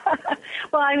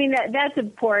 Well, that's a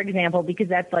poor example because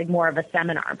that's like more of a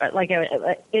seminar, but like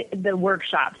the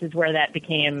workshops is where that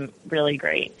became really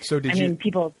great. So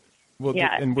people's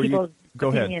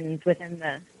opinions within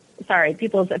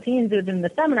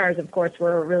the seminars, of course,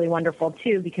 were really wonderful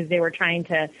too because they were trying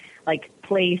to like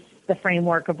place the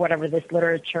framework of whatever this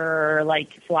literature or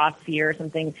like philosophy or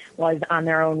something was on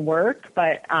their own work.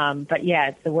 But yeah,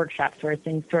 it's the workshops where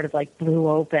things sort of like blew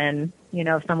open,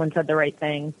 if someone said the right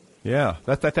thing. Yeah,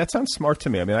 that sounds smart to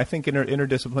me. I think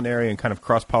interdisciplinary and kind of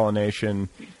cross-pollination,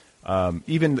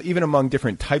 even among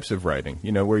different types of writing,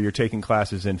 where you're taking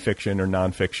classes in fiction or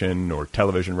nonfiction or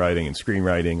television writing and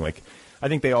screenwriting, like I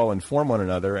think they all inform one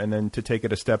another. And then to take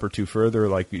it a step or two further,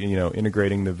 like,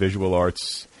 integrating the visual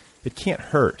arts, it can't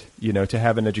hurt, to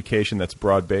have an education that's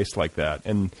broad-based like that.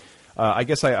 And I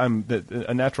guess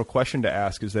a natural question to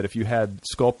ask is that if you had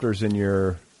sculptors in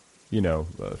your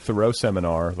Thoreau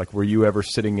seminar, like were you ever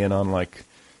sitting in on like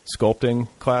sculpting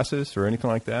classes or anything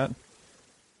like that?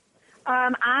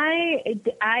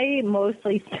 I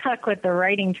mostly stuck with the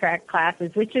writing track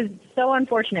classes, which is so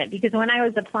unfortunate because when I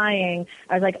was applying,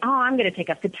 I was like, oh, I'm going to take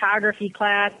a photography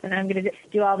class and I'm going to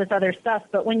do all this other stuff.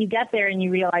 But when you get there and you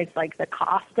realize like the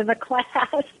cost of a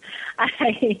class,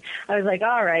 I was like,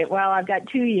 all right, well, I've got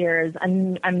 2 years.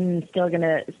 I'm still going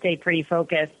to stay pretty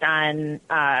focused on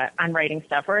writing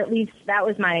stuff, or at least that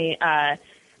was my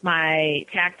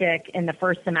tactic in the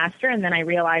first semester. And then I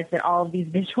realized that all of these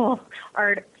visual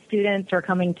art students were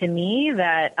coming to me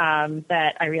that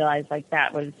I realized like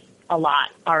that was a lot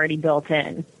already built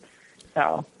in.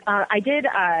 So I did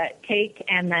take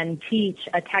and then teach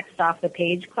a text off the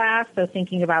page class. So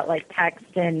thinking about like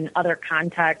text in other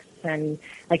contexts and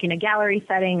like in a gallery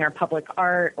setting or public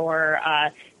art or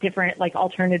different like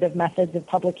alternative methods of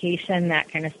publication, that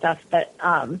kind of stuff. But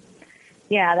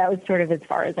yeah, that was sort of as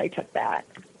far as I took that.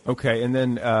 Okay, and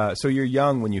then so you're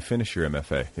young when you finish your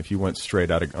MFA. If you went straight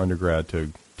out of undergrad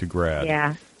to grad,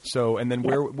 yeah. So and then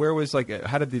where was like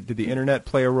how did the internet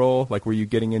play a role? Like were you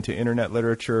getting into internet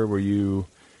literature? Were you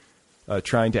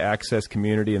trying to access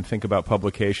community and think about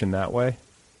publication that way?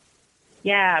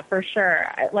 Yeah, for sure.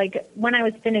 Like when I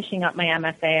was finishing up my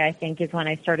MFA, I think is when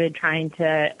I started trying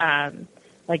to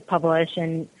like publish,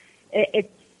 and it's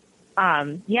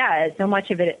so much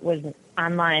of it was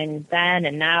online then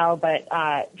and now, but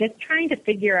just trying to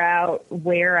figure out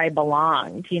where I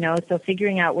belonged, so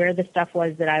figuring out where the stuff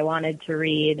was that I wanted to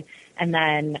read. And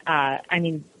then,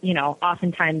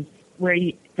 oftentimes where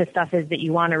the stuff is that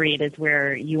you want to read is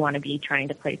where you want to be trying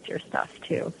to place your stuff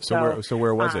too. So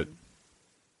where was it?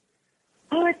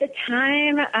 Oh, at the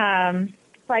time,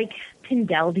 like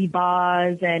Pindelby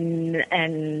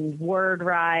and Word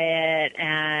Riot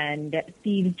and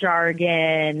Thieves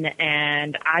Jargon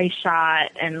and iShot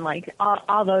and like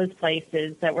all those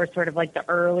places that were sort of like the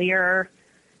earlier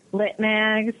lit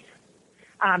mags.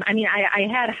 I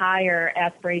had higher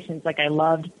aspirations. Like I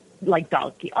loved like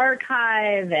Dalkey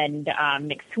Archive and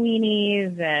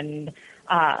McSweeney's and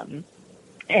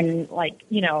like,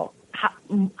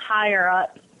 higher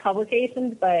up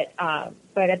publications, but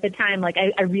at the time, like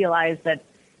I realized that,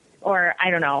 or I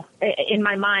don't know, in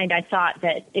my mind, I thought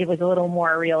that it was a little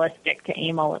more realistic to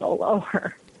aim a little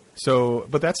lower. So,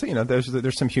 but that's,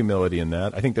 there's some humility in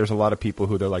that. I think there's a lot of people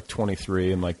who they're like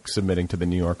 23 and like submitting to the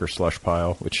New Yorker slush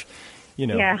pile, which,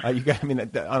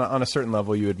 on a certain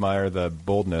level, you admire the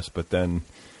boldness, but then,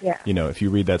 if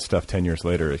you read that stuff 10 years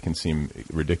later, it can seem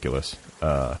ridiculous.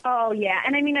 Oh, yeah.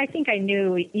 And I mean, I think I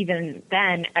knew even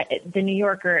then the New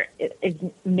Yorker is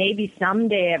maybe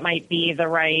someday it might be the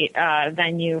right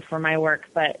venue for my work.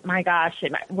 But my gosh,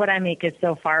 what I make is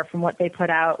so far from what they put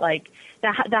out. Like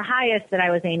the highest that I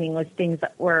was aiming was things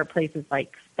that were places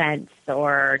like Fence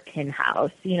or Tin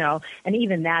House, and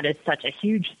even that is such a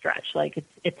huge stretch. Like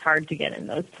it's hard to get in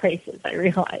those places, I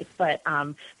realize. But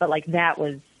like that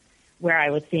was where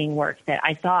I was seeing work that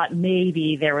I thought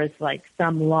maybe there was like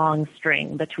some long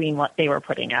string between what they were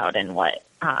putting out and what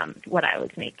I was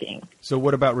making. So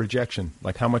what about rejection?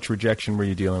 Like how much rejection were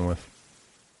you dealing with?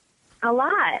 A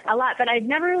lot, but I've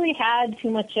never really had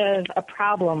too much of a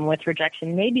problem with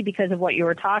rejection, maybe because of what you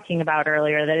were talking about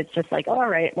earlier, that it's just like, all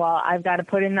right, well, I've got to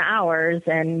put in the hours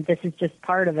and this is just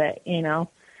part of it,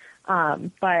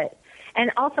 And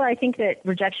also, I think that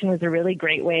rejection was a really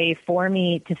great way for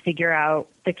me to figure out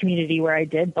the community where I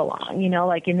did belong.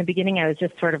 Like in the beginning, I was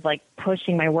just sort of like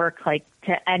pushing my work like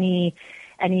to any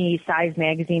size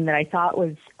magazine that I thought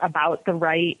was about the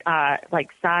right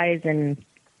size and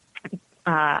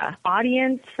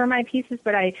audience for my pieces.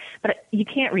 But you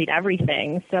can't read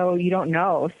everything, so you don't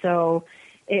know. So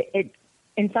it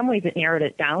in some ways it narrowed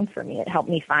it down for me. It helped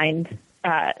me find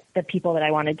the people that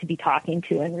I wanted to be talking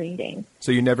to and reading.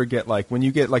 So you never get when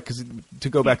you get 'cause to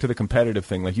go back to the competitive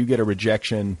thing, like you get a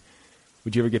rejection,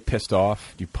 would you ever get pissed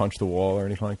off? Do you punch the wall or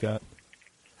anything like that?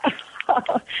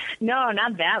 No,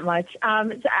 not that much.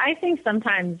 I think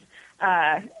sometimes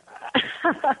the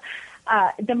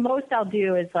most I'll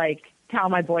do is tell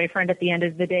my boyfriend at the end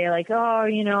of the day, I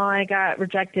got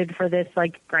rejected for this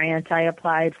grant I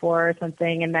applied for or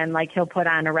something, and then he'll put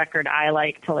on a record I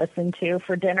like to listen to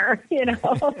for dinner,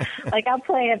 I'll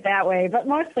play it that way, but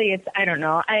mostly it's, I don't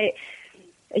know.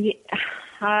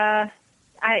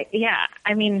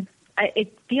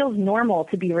 It feels normal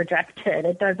to be rejected.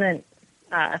 It doesn't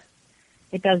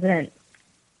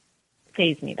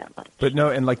faze me that much. But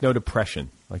no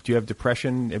depression. Do you have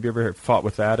depression? Have you ever fought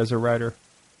with that as a writer?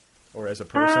 Or as a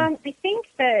person? I think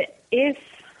that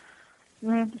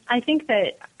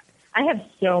I have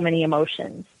so many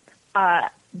emotions.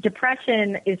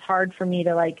 Depression is hard for me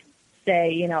to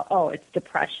say, it's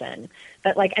depression.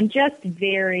 But I'm just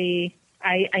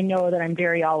I know that I'm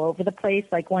very all over the place.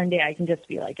 One day I can just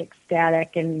be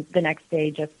ecstatic and the next day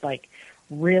just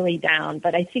really down.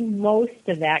 But I think most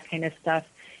of that kind of stuff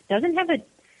doesn't have a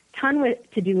ton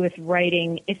to do with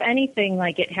writing. If anything,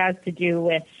 it has to do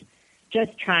with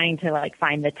just trying to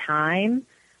find the time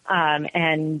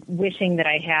and wishing that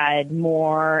I had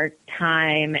more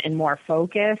time and more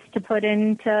focus to put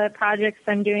into projects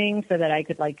I'm doing so that I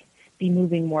could be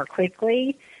moving more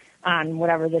quickly on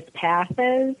whatever this path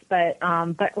is. But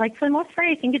for the most part,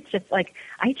 I think it's just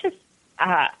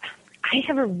I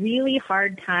have a really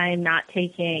hard time not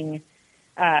taking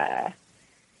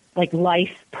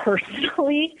life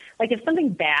personally. If something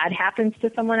bad happens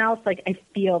to someone else, I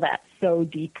feel that so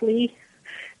deeply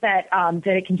that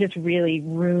it can just really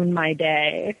ruin my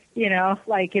day.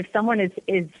 If someone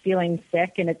is feeling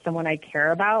sick and it's someone I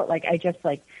care about,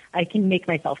 I can make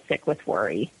myself sick with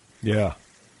worry. Yeah.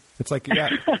 It's I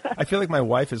feel like my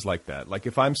wife is like that.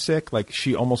 If I'm sick,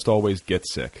 she almost always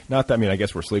gets sick. Not that, I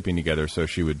guess we're sleeping together, so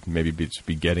she would maybe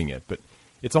be getting it, but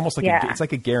it's almost it's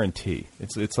like a guarantee.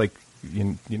 It's like,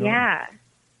 Yeah.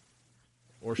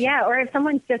 Or if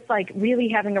someone's just really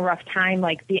having a rough time,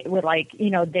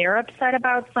 they're upset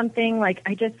about something,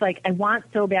 I want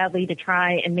so badly to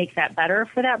try and make that better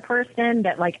for that person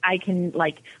that I can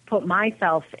put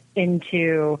myself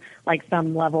into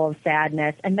some level of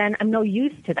sadness, and then I'm no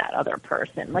use to that other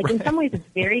person. In some ways it's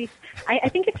very, I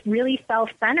think it's really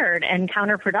self-centered and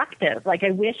counterproductive.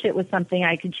 I wish it was something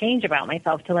I could change about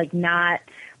myself to not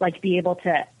be able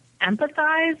to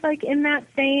empathize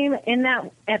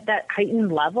at that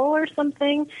heightened level or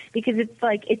something, because it's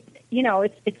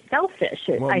it's selfish.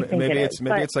 I think maybe it's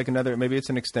maybe it's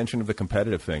an extension of the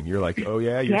competitive thing. You're oh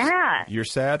yeah, you're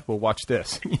sad. Well, watch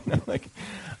this.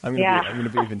 I'm gonna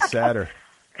be even sadder.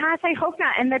 Gosh, I hope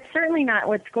not. And that's certainly not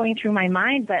what's going through my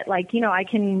mind. But I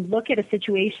can look at a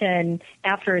situation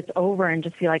after it's over and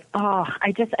just be I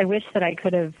wish that I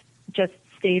could have just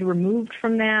stayed removed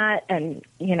from that. And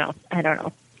I don't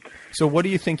know. So what do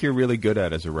you think you're really good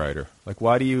at as a writer? Like,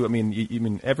 why do you, I mean, you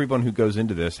mean everyone who goes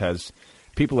into this has,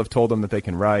 people have told them that they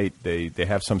can write, they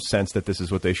have some sense that this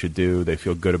is what they should do, they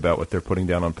feel good about what they're putting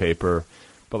down on paper.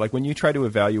 But like when you try to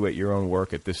evaluate your own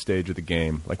work at this stage of the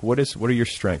game, like what are your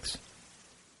strengths?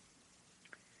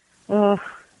 Oh,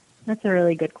 that's a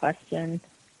really good question.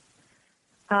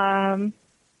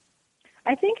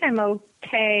 I think I'm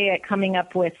okay at coming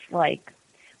up with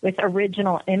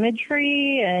original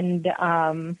imagery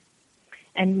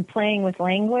and playing with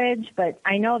language, but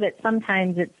I know that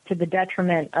sometimes it's to the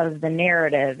detriment of the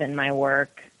narrative in my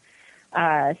work.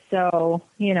 So,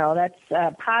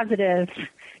 that's positive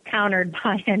countered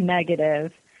by a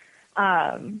negative.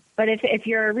 But if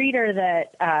you're a reader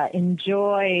that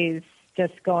enjoys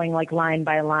just going like line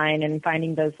by line and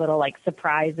finding those little like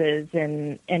surprises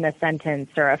in a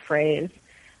sentence or a phrase,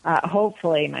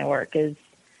 hopefully my work is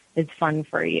fun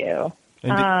for you.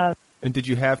 And did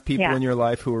you have people in your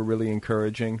life who were really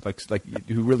encouraging, like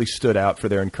who really stood out for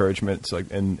their encouragement? Like,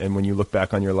 and when you look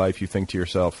back on your life, you think to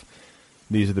yourself,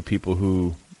 these are the people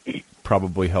who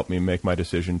probably helped me make my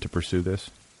decision to pursue this?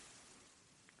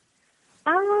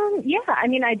 Yeah, I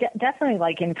mean, I definitely,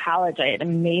 like in college, I had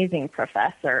amazing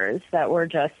professors that were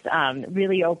just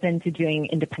really open to doing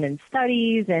independent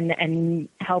studies and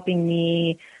helping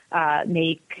me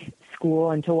make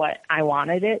school into what I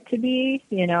wanted it to be,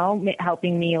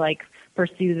 helping me like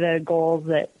pursue the goals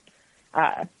that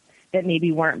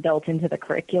maybe weren't built into the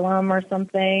curriculum or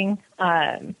something.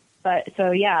 But so,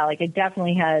 yeah, like I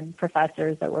definitely had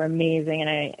professors that were amazing and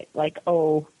I like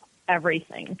owe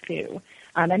everything to.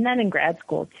 And then in grad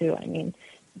school too, I mean,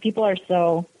 teachers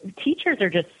are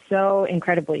just so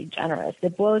incredibly generous.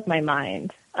 It blows my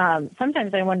mind.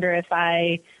 Sometimes I wonder if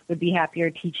I would be happier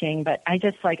teaching, but I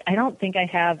don't think I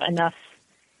have enough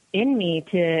in me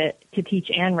to teach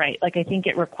and write. Like, I think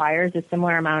it requires a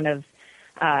similar amount of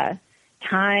time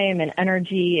and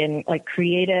energy and like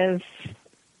creative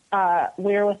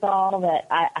wherewithal that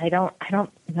I don't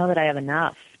know that I have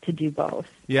enough to do both.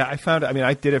 Yeah,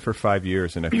 I did it for 5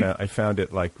 years, and I found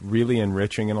it like really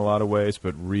enriching in a lot of ways,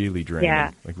 but really draining.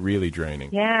 Yeah. Like really draining.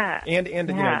 Yeah. And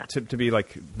to be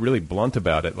like really blunt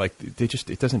about it, like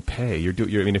it doesn't pay.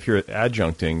 If you're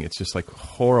adjuncting, it's just like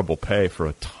horrible pay for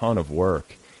a ton of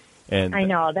work. And I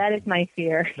know, that is my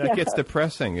fear. That gets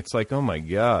depressing. It's like, oh my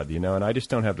God, and I just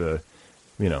don't have to,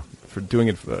 for doing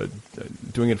it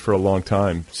for a long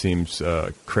time seems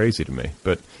crazy to me.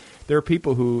 But there are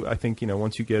people who I think,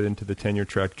 once you get into the tenure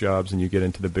track jobs and you get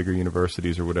into the bigger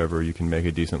universities or whatever, you can make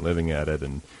a decent living at it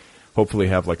and hopefully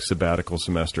have like sabbatical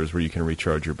semesters where you can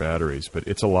recharge your batteries. But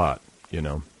it's a lot,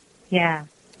 Yeah.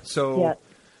 So,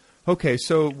 Okay,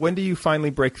 so when do you finally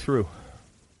break through?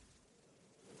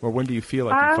 Or when do you feel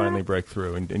like you finally break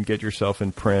through and get yourself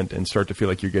in print and start to feel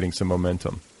like you're getting some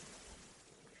momentum?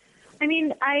 I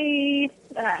mean, I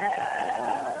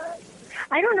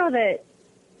don't know that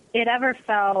it ever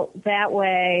felt that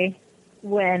way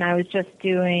when I was just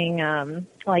doing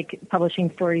like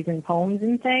publishing stories and poems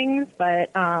and things,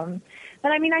 but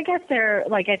I mean, I guess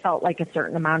I felt like a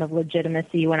certain amount of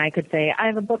legitimacy when I could say I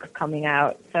have a book coming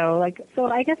out. So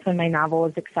I guess when my novel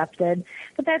was accepted,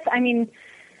 but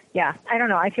yeah, I don't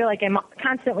know. I feel like I'm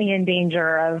constantly in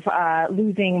danger of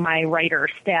losing my writer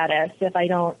status if I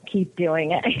don't keep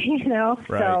doing it,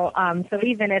 Right. So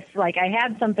even if like I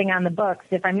had something on the books,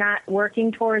 if I'm not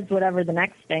working towards whatever the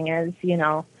next thing is,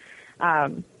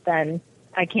 then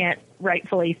I can't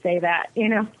rightfully say that,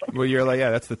 Well, you're like,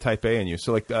 yeah, that's the type A in you.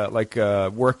 So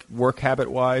work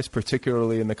habit wise,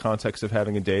 particularly in the context of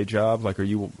having a day job, like are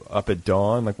you up at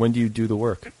dawn? Like when do you do the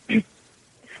work?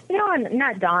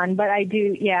 Not dawn, but I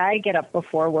do. Yeah, I get up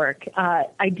before work.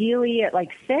 Ideally at like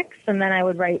 6, and then I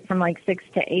would write from like 6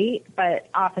 to 8. But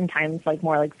oftentimes like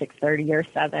more like 6:30 or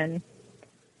 7,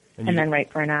 and then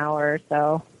write for an hour or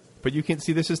so. But you can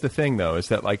see, this is the thing though, is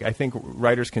that like I think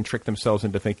writers can trick themselves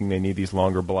into thinking they need these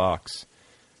longer blocks.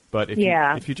 But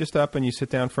if you just up and you sit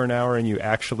down for an hour and you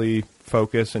actually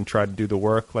focus and try to do the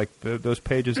work, like those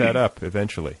pages add up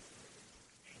eventually.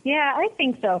 Yeah, I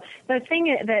think so. The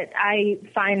thing that I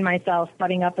find myself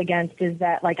butting up against is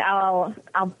that like I'll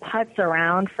putz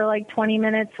around for like 20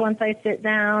 minutes once I sit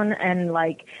down and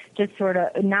like just sort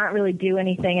of not really do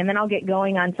anything, and then I'll get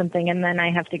going on something and then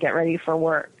I have to get ready for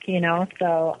work,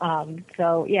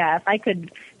 So yeah, if I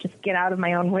could just get out of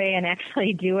my own way and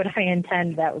actually do what I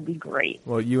intend, that would be great.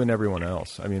 Well, you and everyone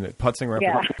else. I mean, putzing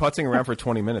around for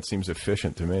 20 minutes seems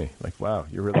efficient to me. Like, wow,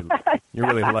 you're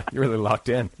really locked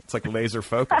in. It's like laser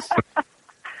focus.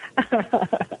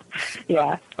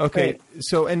 Yeah. Okay. Right.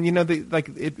 So, and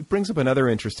it brings up another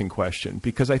interesting question,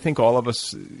 because I think all of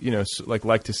us,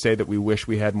 like to say that we wish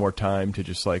we had more time to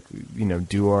just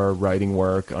do our writing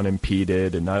work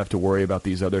unimpeded and not have to worry about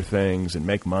these other things and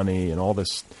make money and all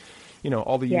this,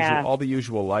 all the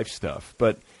usual life stuff.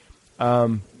 But,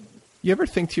 you ever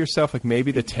think to yourself, like,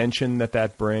 maybe the tension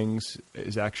that brings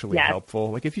is actually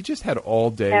helpful? Like, if you just had all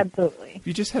day, Absolutely. If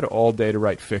you just had all day to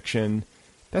write fiction,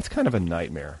 that's kind of a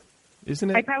nightmare, isn't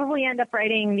it? I probably end up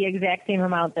writing the exact same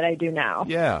amount that I do now.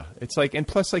 Yeah, it's like, and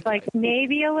plus, like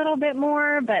maybe a little bit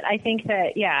more, but I think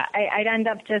that I'd end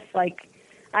up just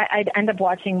I'd end up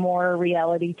watching more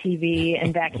reality TV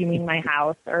and vacuuming my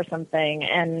house or something.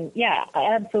 And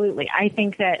absolutely. I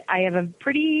think that I have a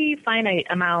pretty finite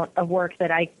amount of work that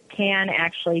I can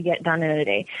actually get done in a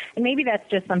day. And maybe that's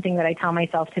just something that I tell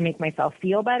myself to make myself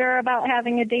feel better about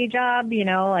having a day job,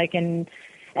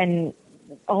 and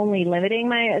only limiting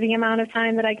the amount of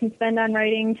time that I can spend on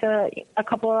writing to a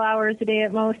couple of hours a day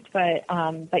at most. But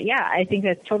I think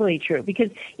that's totally true, because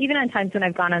even on times when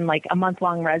I've gone on like a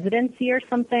month-long residency or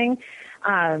something,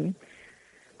 I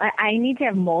need to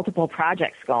have multiple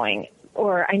projects going,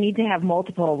 or I need to have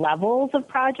multiple levels of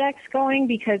projects going,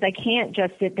 because I can't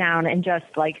just sit down and just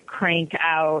like crank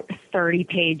out 30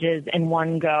 pages in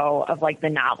one go of like the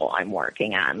novel I'm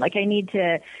working on. Like I need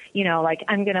to,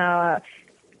 I'm going to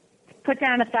put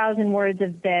down 1,000 words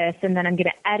of this, and then I'm going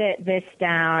to edit this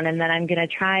down, and then I'm going to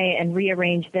try and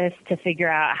rearrange this to figure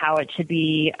out how it should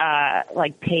be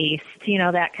paced,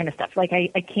 that kind of stuff. Like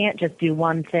I can't just do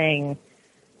one thing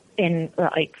in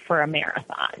for a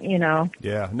marathon,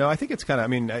 Yeah, no, I think it's kind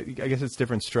of, I guess it's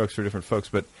different strokes for different folks,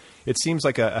 but it seems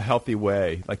like a healthy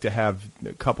way, like to have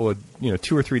a couple of,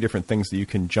 2 or 3 different things that you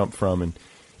can jump from, and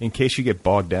in case you get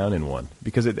bogged down in one,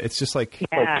 because it's just like,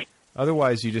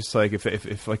 otherwise, you just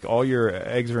if like all your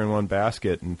eggs are in one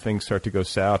basket and things start to go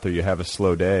south, or you have a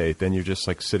slow day, then you're just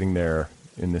like sitting there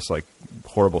in this like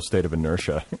horrible state of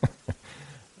inertia.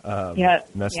 And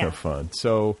that's no fun.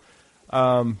 So,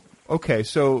 okay,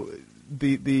 so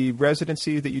the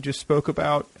residency that you just spoke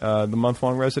about, the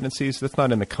month-long residencies, that's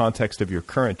not in the context of your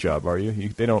current job, are you?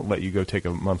 They don't let you go take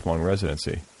a month-long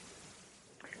residency.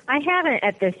 I haven't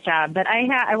at this job, but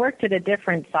I worked at a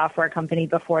different software company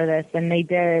before this, and they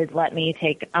did let me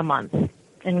take a month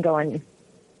and go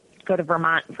to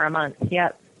Vermont for a month.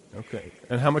 Yep. Okay.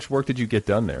 And how much work did you get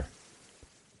done there?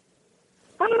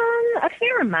 A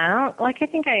fair amount. Like I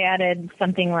think I added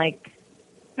something like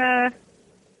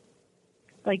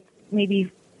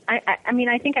maybe.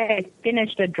 I think I had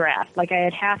finished a draft. Like I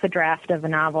had half a draft of a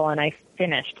novel, and I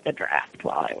finished the draft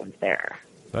while I was there.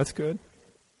 That's good.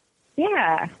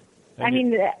 Yeah.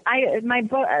 My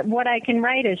book, what I can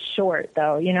write is short,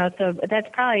 though, so that's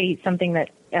probably something that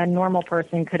a normal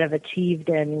person could have achieved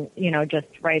in, just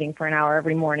writing for an hour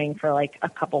every morning for like a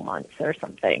couple months or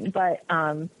something. But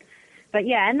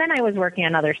yeah, and then I was working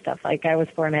on other stuff, like I was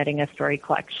formatting a story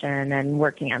collection and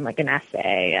working on like an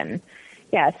essay, and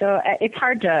yeah, so it's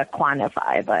hard to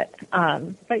quantify, but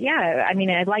yeah,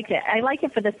 I liked it. I like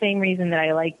it for the same reason that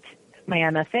I liked my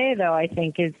MFA, though, I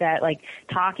think, is that like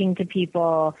talking to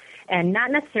people and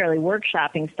not necessarily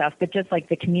workshopping stuff, but just like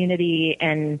the community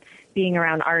and being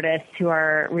around artists who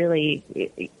are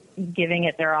really giving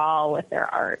it their all with their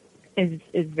art is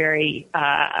very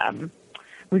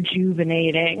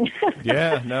rejuvenating.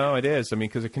 Yeah, no, it is.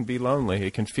 Because it can be lonely.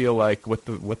 It can feel like, what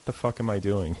the fuck am I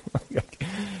doing?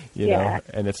 you know,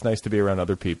 and it's nice to be around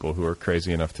other people who are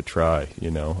crazy enough to try,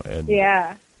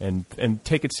 and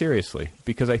take it seriously,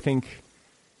 because I think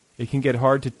it can get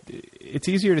hard it's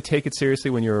easier to take it seriously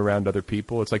when you're around other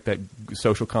people. It's like that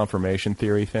social confirmation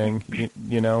theory thing,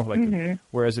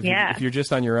 whereas if you're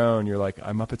just on your own, you're like,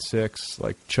 I'm up at 6,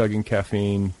 like chugging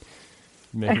caffeine,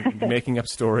 making up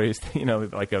stories,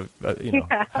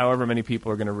 however many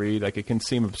people are going to read, like it can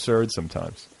seem absurd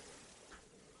sometimes.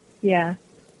 Yeah.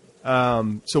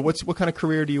 So what kind of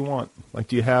career do you want? Like,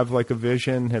 do you have like a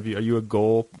vision? Are you a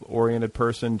goal oriented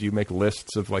person? Do you make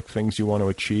lists of like things you want to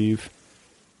achieve?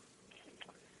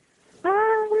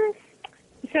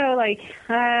 So like,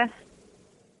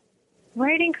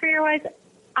 writing career wise,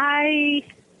 I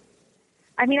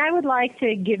would like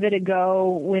to give it a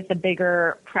go with a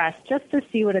bigger press just to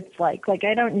see what it's like. Like,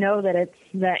 I don't know that it's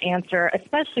the answer,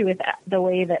 especially with the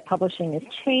way that publishing is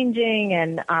changing,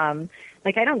 and I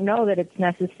don't know that it's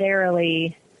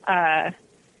necessarily, that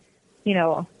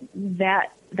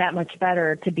much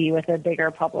better to be with a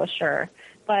bigger publisher.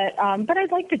 But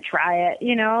I'd like to try it.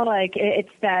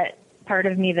 It's that part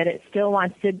of me that it still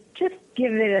wants to just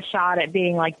give it a shot at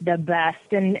being like the best.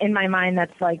 And in my mind,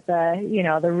 that's like the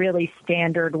really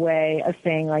standard way of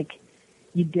saying like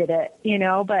you did it.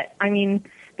 But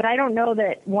But I don't know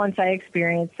that once I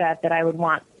experience that I would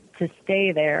want to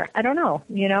stay there. I don't know.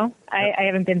 I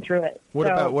haven't been through it. What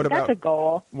about that's a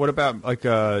goal. What about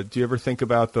do you ever think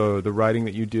about the writing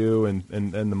that you do and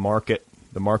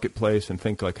the marketplace, and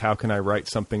think like, how can I write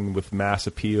something with mass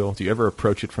appeal? Do you ever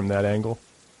approach it from that angle?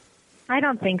 I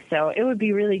don't think so. It would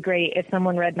be really great if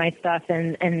someone read my stuff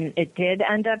and it did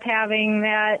end up having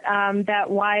that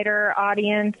wider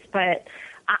audience, but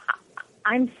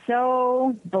I'm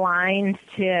so blind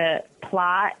to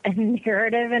plot and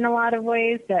narrative in a lot of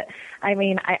ways that I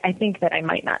think that I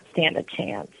might not stand a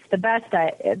chance. The best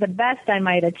I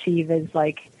might achieve is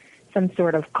like some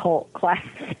sort of cult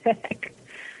classic.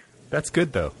 That's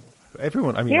good though.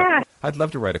 I'd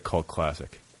love to write a cult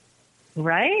classic.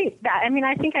 Right?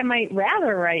 I think I might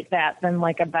rather write that than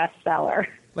like a bestseller.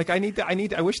 Like I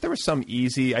wish there was some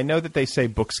easy. I know that they say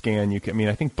BookScan.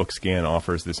 I think BookScan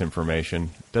offers this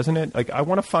information, doesn't it? Like I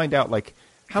want to find out like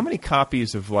how many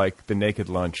copies of like the Naked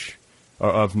Lunch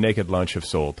have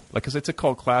sold. Like, because it's a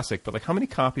cult classic, but like how many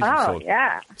copies have sold? Oh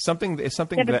yeah. Something. Yeah,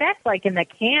 but that's like in the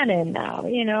canon now.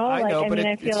 I know, but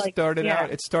I feel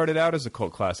it started out as a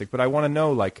cult classic. But I want to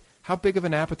know like how big of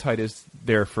an appetite is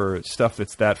there for stuff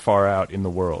that's that far out in the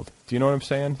world? Do you know what I'm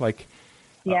saying? Like.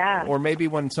 Yeah. Or maybe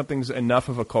when something's enough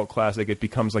of a cult classic, it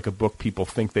becomes like a book people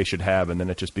think they should have, and then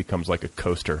it just becomes like a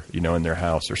coaster, in their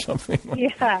house or something.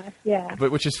 Yeah. But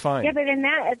which is fine. Yeah, but in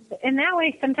that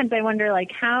way, sometimes I wonder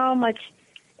like how much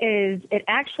is it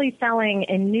actually selling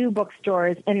in new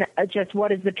bookstores, and just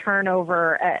what is the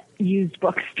turnover at used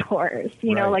bookstores?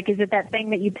 Right. Like is it that thing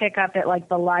that you pick up at like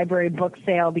the library book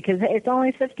sale because it's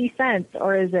only 50 cents,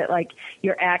 or is it like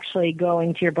you're actually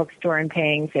going to your bookstore and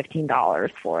paying $15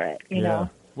 for it? You know.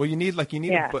 Well, you need like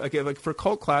for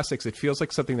cult classics, it feels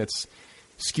like something that's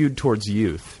skewed towards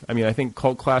youth. I think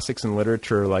cult classics in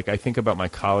literature, like I think about my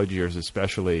college years,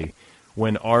 especially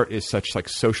when art is such like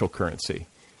social currency.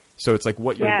 So it's like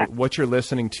what you're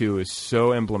listening to is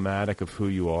so emblematic of who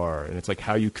you are, and it's like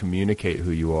how you communicate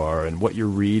who you are and what you're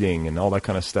reading and all that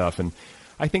kind of stuff. And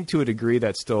I think to a degree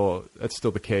that's still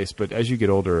the case. But as you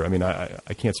get older,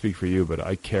 I can't speak for you, but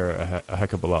I care a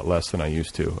heck of a lot less than I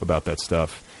used to about that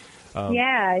stuff.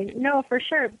 No, for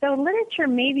sure. Though literature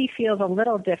maybe feels a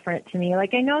little different to me.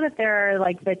 Like I know that there are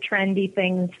like the trendy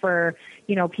things for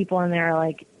people in their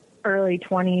like early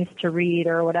 20s to read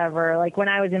or whatever. Like when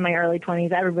I was in my early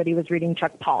 20s, everybody was reading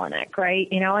Chuck Palahniuk, right?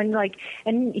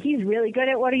 And he's really good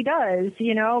at what he does,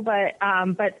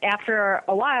 but after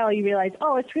a while you realize,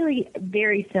 it's really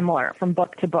very similar from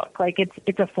book to book. Like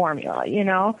it's a formula,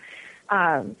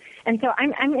 and so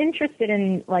I'm interested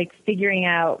in like figuring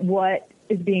out what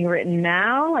is being written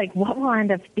now, like what will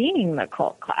end up being the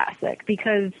cult classic,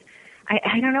 because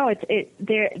I don't know,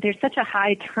 there's such a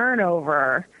high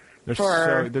turnover. There's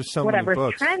so whatever's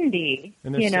many books. Trendy,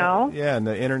 and and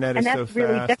the internet is so fast. And that's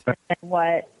really different than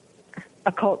what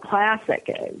a cult classic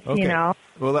is,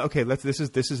 Well, okay, this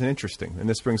is interesting, and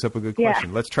this brings up a good question.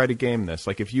 Yeah. Let's try to game this.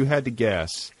 Like, if you had to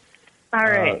guess, all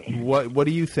right, what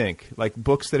do you think? Like,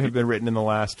 books that have been written in the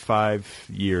last 5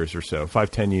 years or so,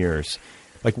 10 years.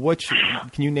 Like,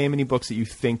 can you name any books that you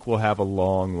think will have a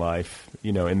long life,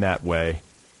 in that way?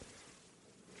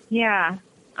 Yeah.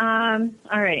 All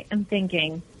right, I'm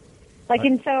thinking. Like,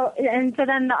 and so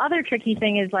then the other tricky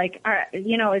thing is like,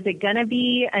 is it going to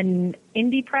be an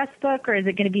indie press book, or is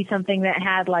it going to be something that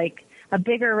had like a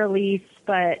bigger release?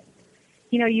 But,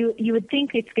 you would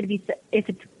think it's going to be, if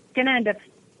it's going to end up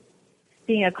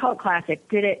being a cult classic,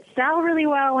 did it sell really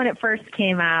well when it first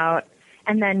came out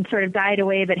and then sort of died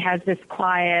away, but has this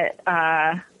quiet,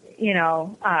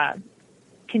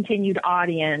 continued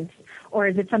audience? Or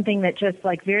is it something that just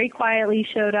like very quietly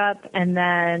showed up and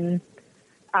then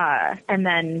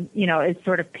is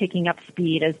sort of picking up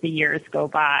speed as the years go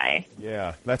by?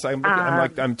 Yeah,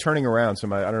 I'm turning around,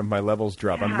 so I don't know if my levels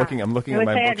drop. I'm looking at my bookshelf.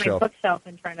 I had my bookshelf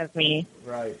in front of me.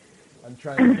 Right. I'm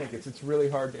trying to think. It's really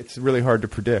hard. It's really hard to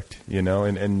predict, It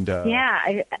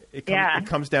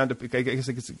comes down to, I guess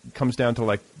it comes down to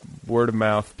like word of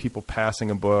mouth, people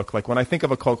passing a book. Like when I think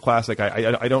of a cult classic,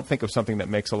 I don't think of something that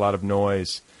makes a lot of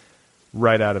noise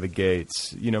right out of the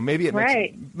gates. Maybe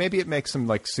it makes some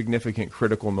like significant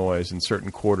critical noise in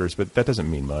certain quarters, but that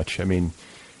doesn't mean much.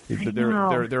 There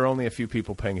are only a few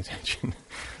people paying attention.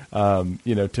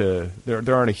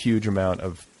 There aren't a huge amount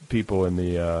of people in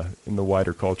the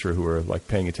wider culture who are like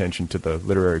paying attention to the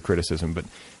literary criticism. But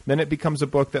then it becomes a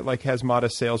book that like has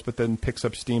modest sales, but then picks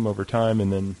up steam over time.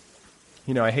 And then,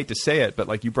 I hate to say it, but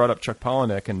like you brought up Chuck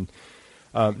Palahniuk, and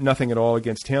nothing at all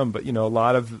against him, but a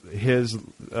lot of his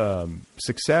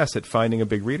success at finding a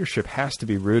big readership has to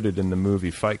be rooted in the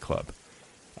movie Fight Club.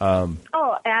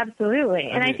 Oh, absolutely.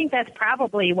 And I think that's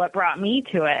probably what brought me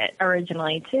to it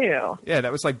originally, too. Yeah,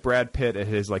 that was like Brad Pitt at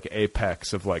his like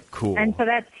apex of like cool. And so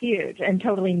that's huge and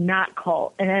totally not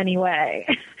cult in any way.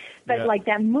 But like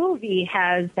that movie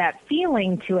has that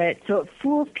feeling to it, so it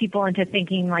fools people into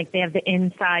thinking like they have the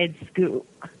inside scoop.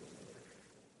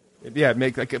 Yeah,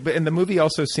 and the movie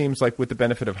also seems like, with the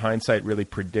benefit of hindsight, really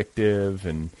predictive,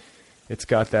 and it's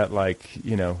got that like,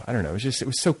 I don't know, it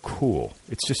was so cool.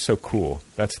 It's just so cool.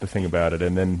 That's the thing about it.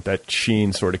 And then that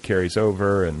sheen sort of carries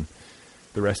over, and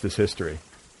the rest is history.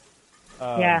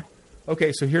 Yeah.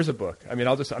 Okay, so here's a book. I mean,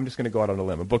 I'm just going to go out on a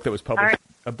limb. A book that was published.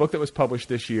 A book that was published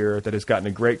this year that has gotten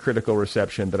a great critical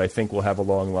reception that I think will have a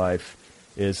long life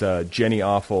is Jenny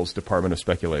Offel's Department of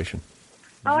Speculation.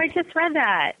 Oh, I just read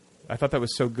that. I thought that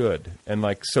was so good and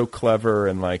like so clever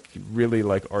and like really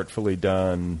like artfully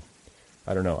done.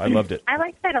 I don't know. I loved it. I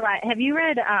liked that a lot. Have you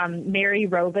read Mary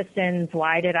Robeson's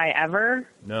Why Did I Ever?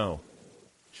 No.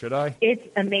 Should I? It's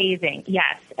amazing.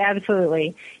 Yes,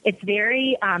 absolutely. It's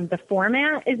very, the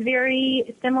format is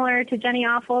very similar to Jenny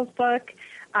Offel's book.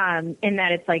 In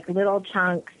that it's like little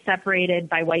chunks separated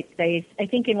by white space. I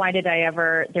think in Why Did I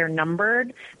Ever they're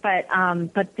numbered, but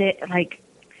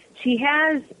she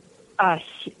has a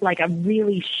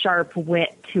really sharp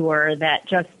wit to her that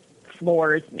just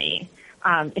floors me.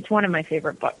 It's one of my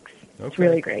favorite books. Okay. It's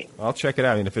really great. I'll check it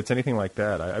out. I mean, if it's anything like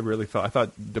that, I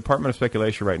thought Department of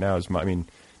Speculation right now is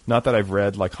not that I've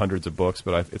read like hundreds of books,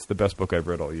 but it's the best book I've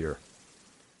read all year.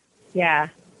 Yeah.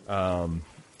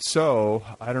 So,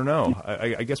 I don't know.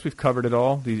 I guess we've covered it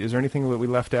all. Is there anything that we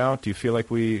left out? Do you feel like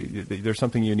there's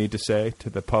something you need to say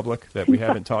to the public that we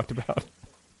haven't talked about?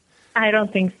 I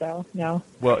don't think so, no.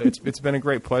 Well, it's been a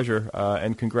great pleasure,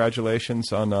 and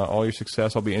congratulations on all your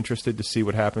success. I'll be interested to see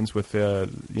what happens with the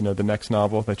next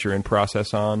novel that you're in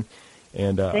process on.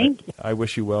 And thank you. I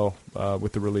wish you well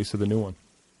with the release of the new one.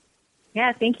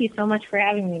 Yeah, thank you so much for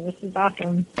having me. This is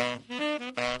awesome.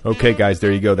 Okay, guys,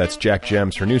 there you go. That's Jac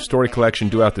Jemc. Her new story collection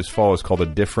due out this fall is called A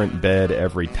Different Bed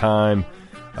Every Time.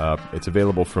 It's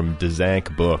available from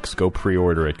Dzanc Books. Go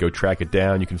pre-order it. Go track it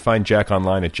down. You can find Jac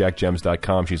online at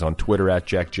jacjemc.com. She's on Twitter at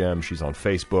Jac Jemc. She's on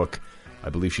Facebook. I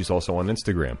believe she's also on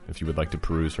Instagram if you would like to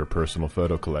peruse her personal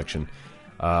photo collection.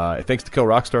 Thanks to Kill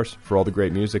Rock Stars for all the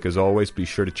great music. As always, be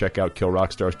sure to check out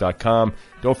killrockstars.com.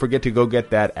 Don't forget to go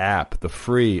get that app, the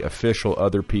free official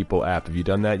Other People app. Have you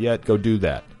done that yet? Go do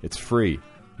that. It's free.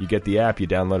 You get the app, you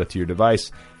download it to your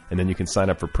device, and then you can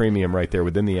sign up for premium right there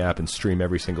within the app and stream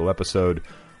every single episode,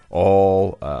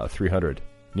 all 300,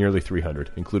 nearly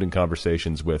 300, including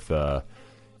conversations with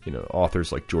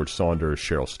authors like George Saunders,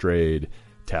 Cheryl Strayed,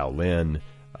 Tao Lin,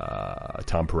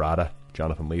 Tom Perrotta,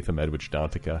 Jonathan Lethem, Edwidge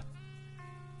Dantica.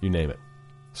 You name it.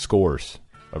 Scores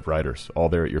of writers, all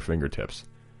there at your fingertips.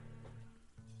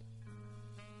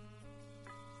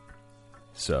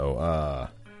 So,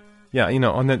 yeah,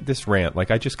 on this rant,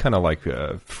 I just kind of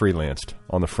freelanced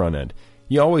on the front end.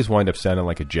 You always wind up sounding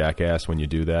like a jackass when you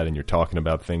do that, and you're talking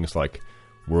about things like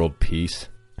world peace,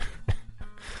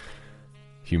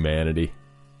 humanity,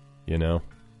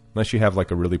 unless you have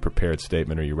a really prepared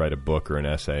statement or you write a book or an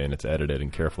essay and it's edited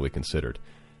and carefully considered.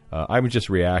 I'm just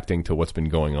reacting to what's been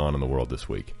going on in the world this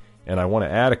week. And I want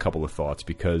to add a couple of thoughts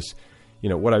because,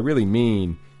 what I really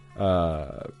mean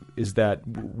is that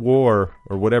war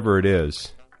or whatever it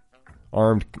is,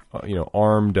 armed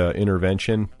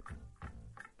intervention,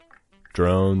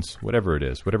 drones, whatever it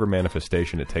is, whatever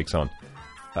manifestation it takes on,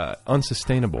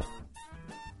 unsustainable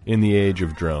in the age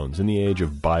of drones, in the age of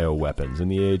bioweapons, in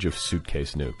the age of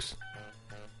suitcase nukes.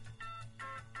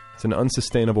 It's an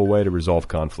unsustainable way to resolve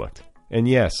conflict. And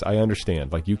yes, I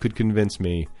understand. You could convince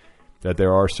me that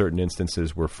there are certain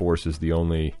instances where force is the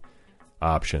only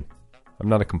option. I'm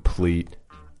not a complete,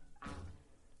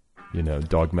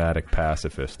 dogmatic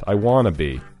pacifist. I want to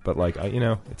be, but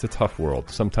it's a tough world.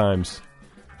 Sometimes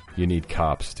you need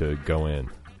cops to go in,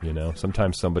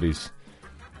 Sometimes somebody's,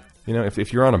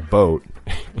 if you're on a boat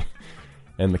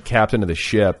and the captain of the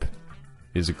ship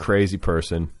is a crazy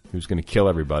person who's going to kill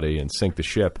everybody and sink the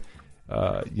ship,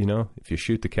 if you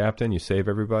shoot the captain, you save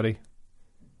everybody.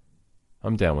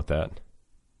 I'm down with that,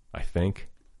 I think.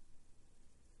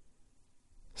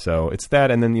 So it's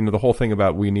that, and then, the whole thing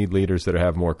about we need leaders that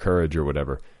have more courage or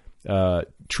whatever.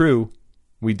 True,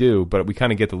 we do, but we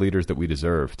kind of get the leaders that we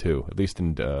deserve, too, at least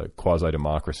in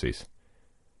quasi-democracies,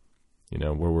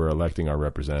 where we're electing our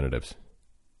representatives.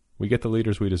 We get the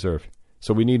leaders we deserve.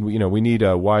 So we need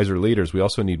wiser leaders. We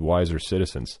also need wiser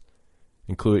citizens.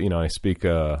 I speak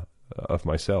of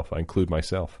myself. I include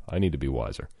myself. I need to be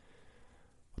wiser.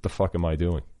 What the fuck am I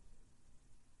doing?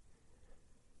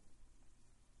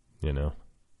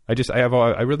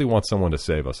 I really want someone to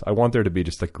save us. I want there to be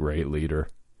just a great leader,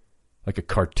 like a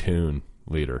cartoon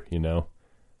leader, you know,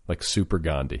 like Super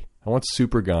Gandhi. I want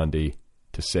Super Gandhi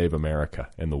to save America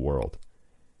and the world.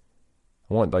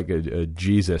 I want like a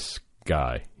Jesus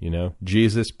guy, you know,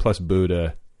 Jesus plus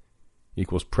Buddha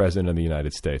equals president of the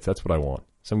United States. That's what I want.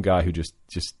 Some guy who just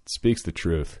speaks the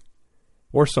truth,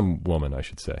 or some woman, I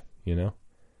should say, you know.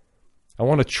 I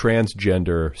want a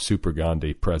transgender Super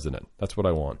Gandhi president. That's what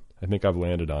I want. I think I've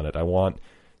landed on it. I want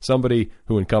somebody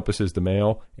who encompasses the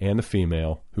male and the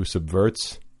female, who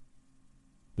subverts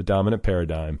the dominant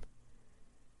paradigm,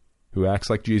 who acts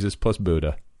like Jesus plus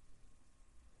Buddha,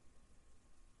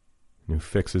 and who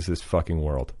fixes this fucking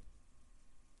world.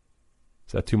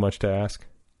 Is that too much to ask?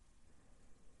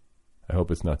 I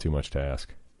hope it's not too much to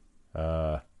ask.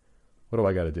 What do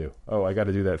I got to do? Oh, I got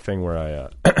to do that thing where I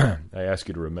I ask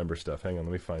you to remember stuff. Hang on,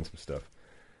 let me find some stuff.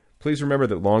 Please remember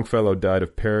that Longfellow died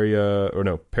of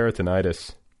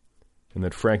peritonitis, and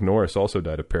that Frank Norris also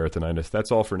died of peritonitis.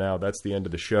 That's all for now. That's the end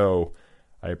of the show.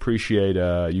 I appreciate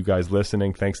you guys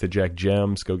listening. Thanks to Jac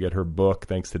Jemc. Go get her book.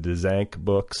 Thanks to Jac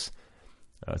Books.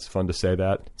 It's fun to say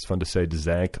that. It's fun to say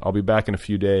Jac. I'll be back in a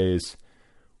few days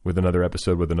with another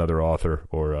episode with another author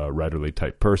or a writerly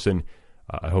type person.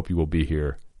 I hope you will be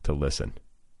here to listen.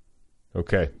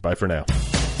 Okay, bye for now.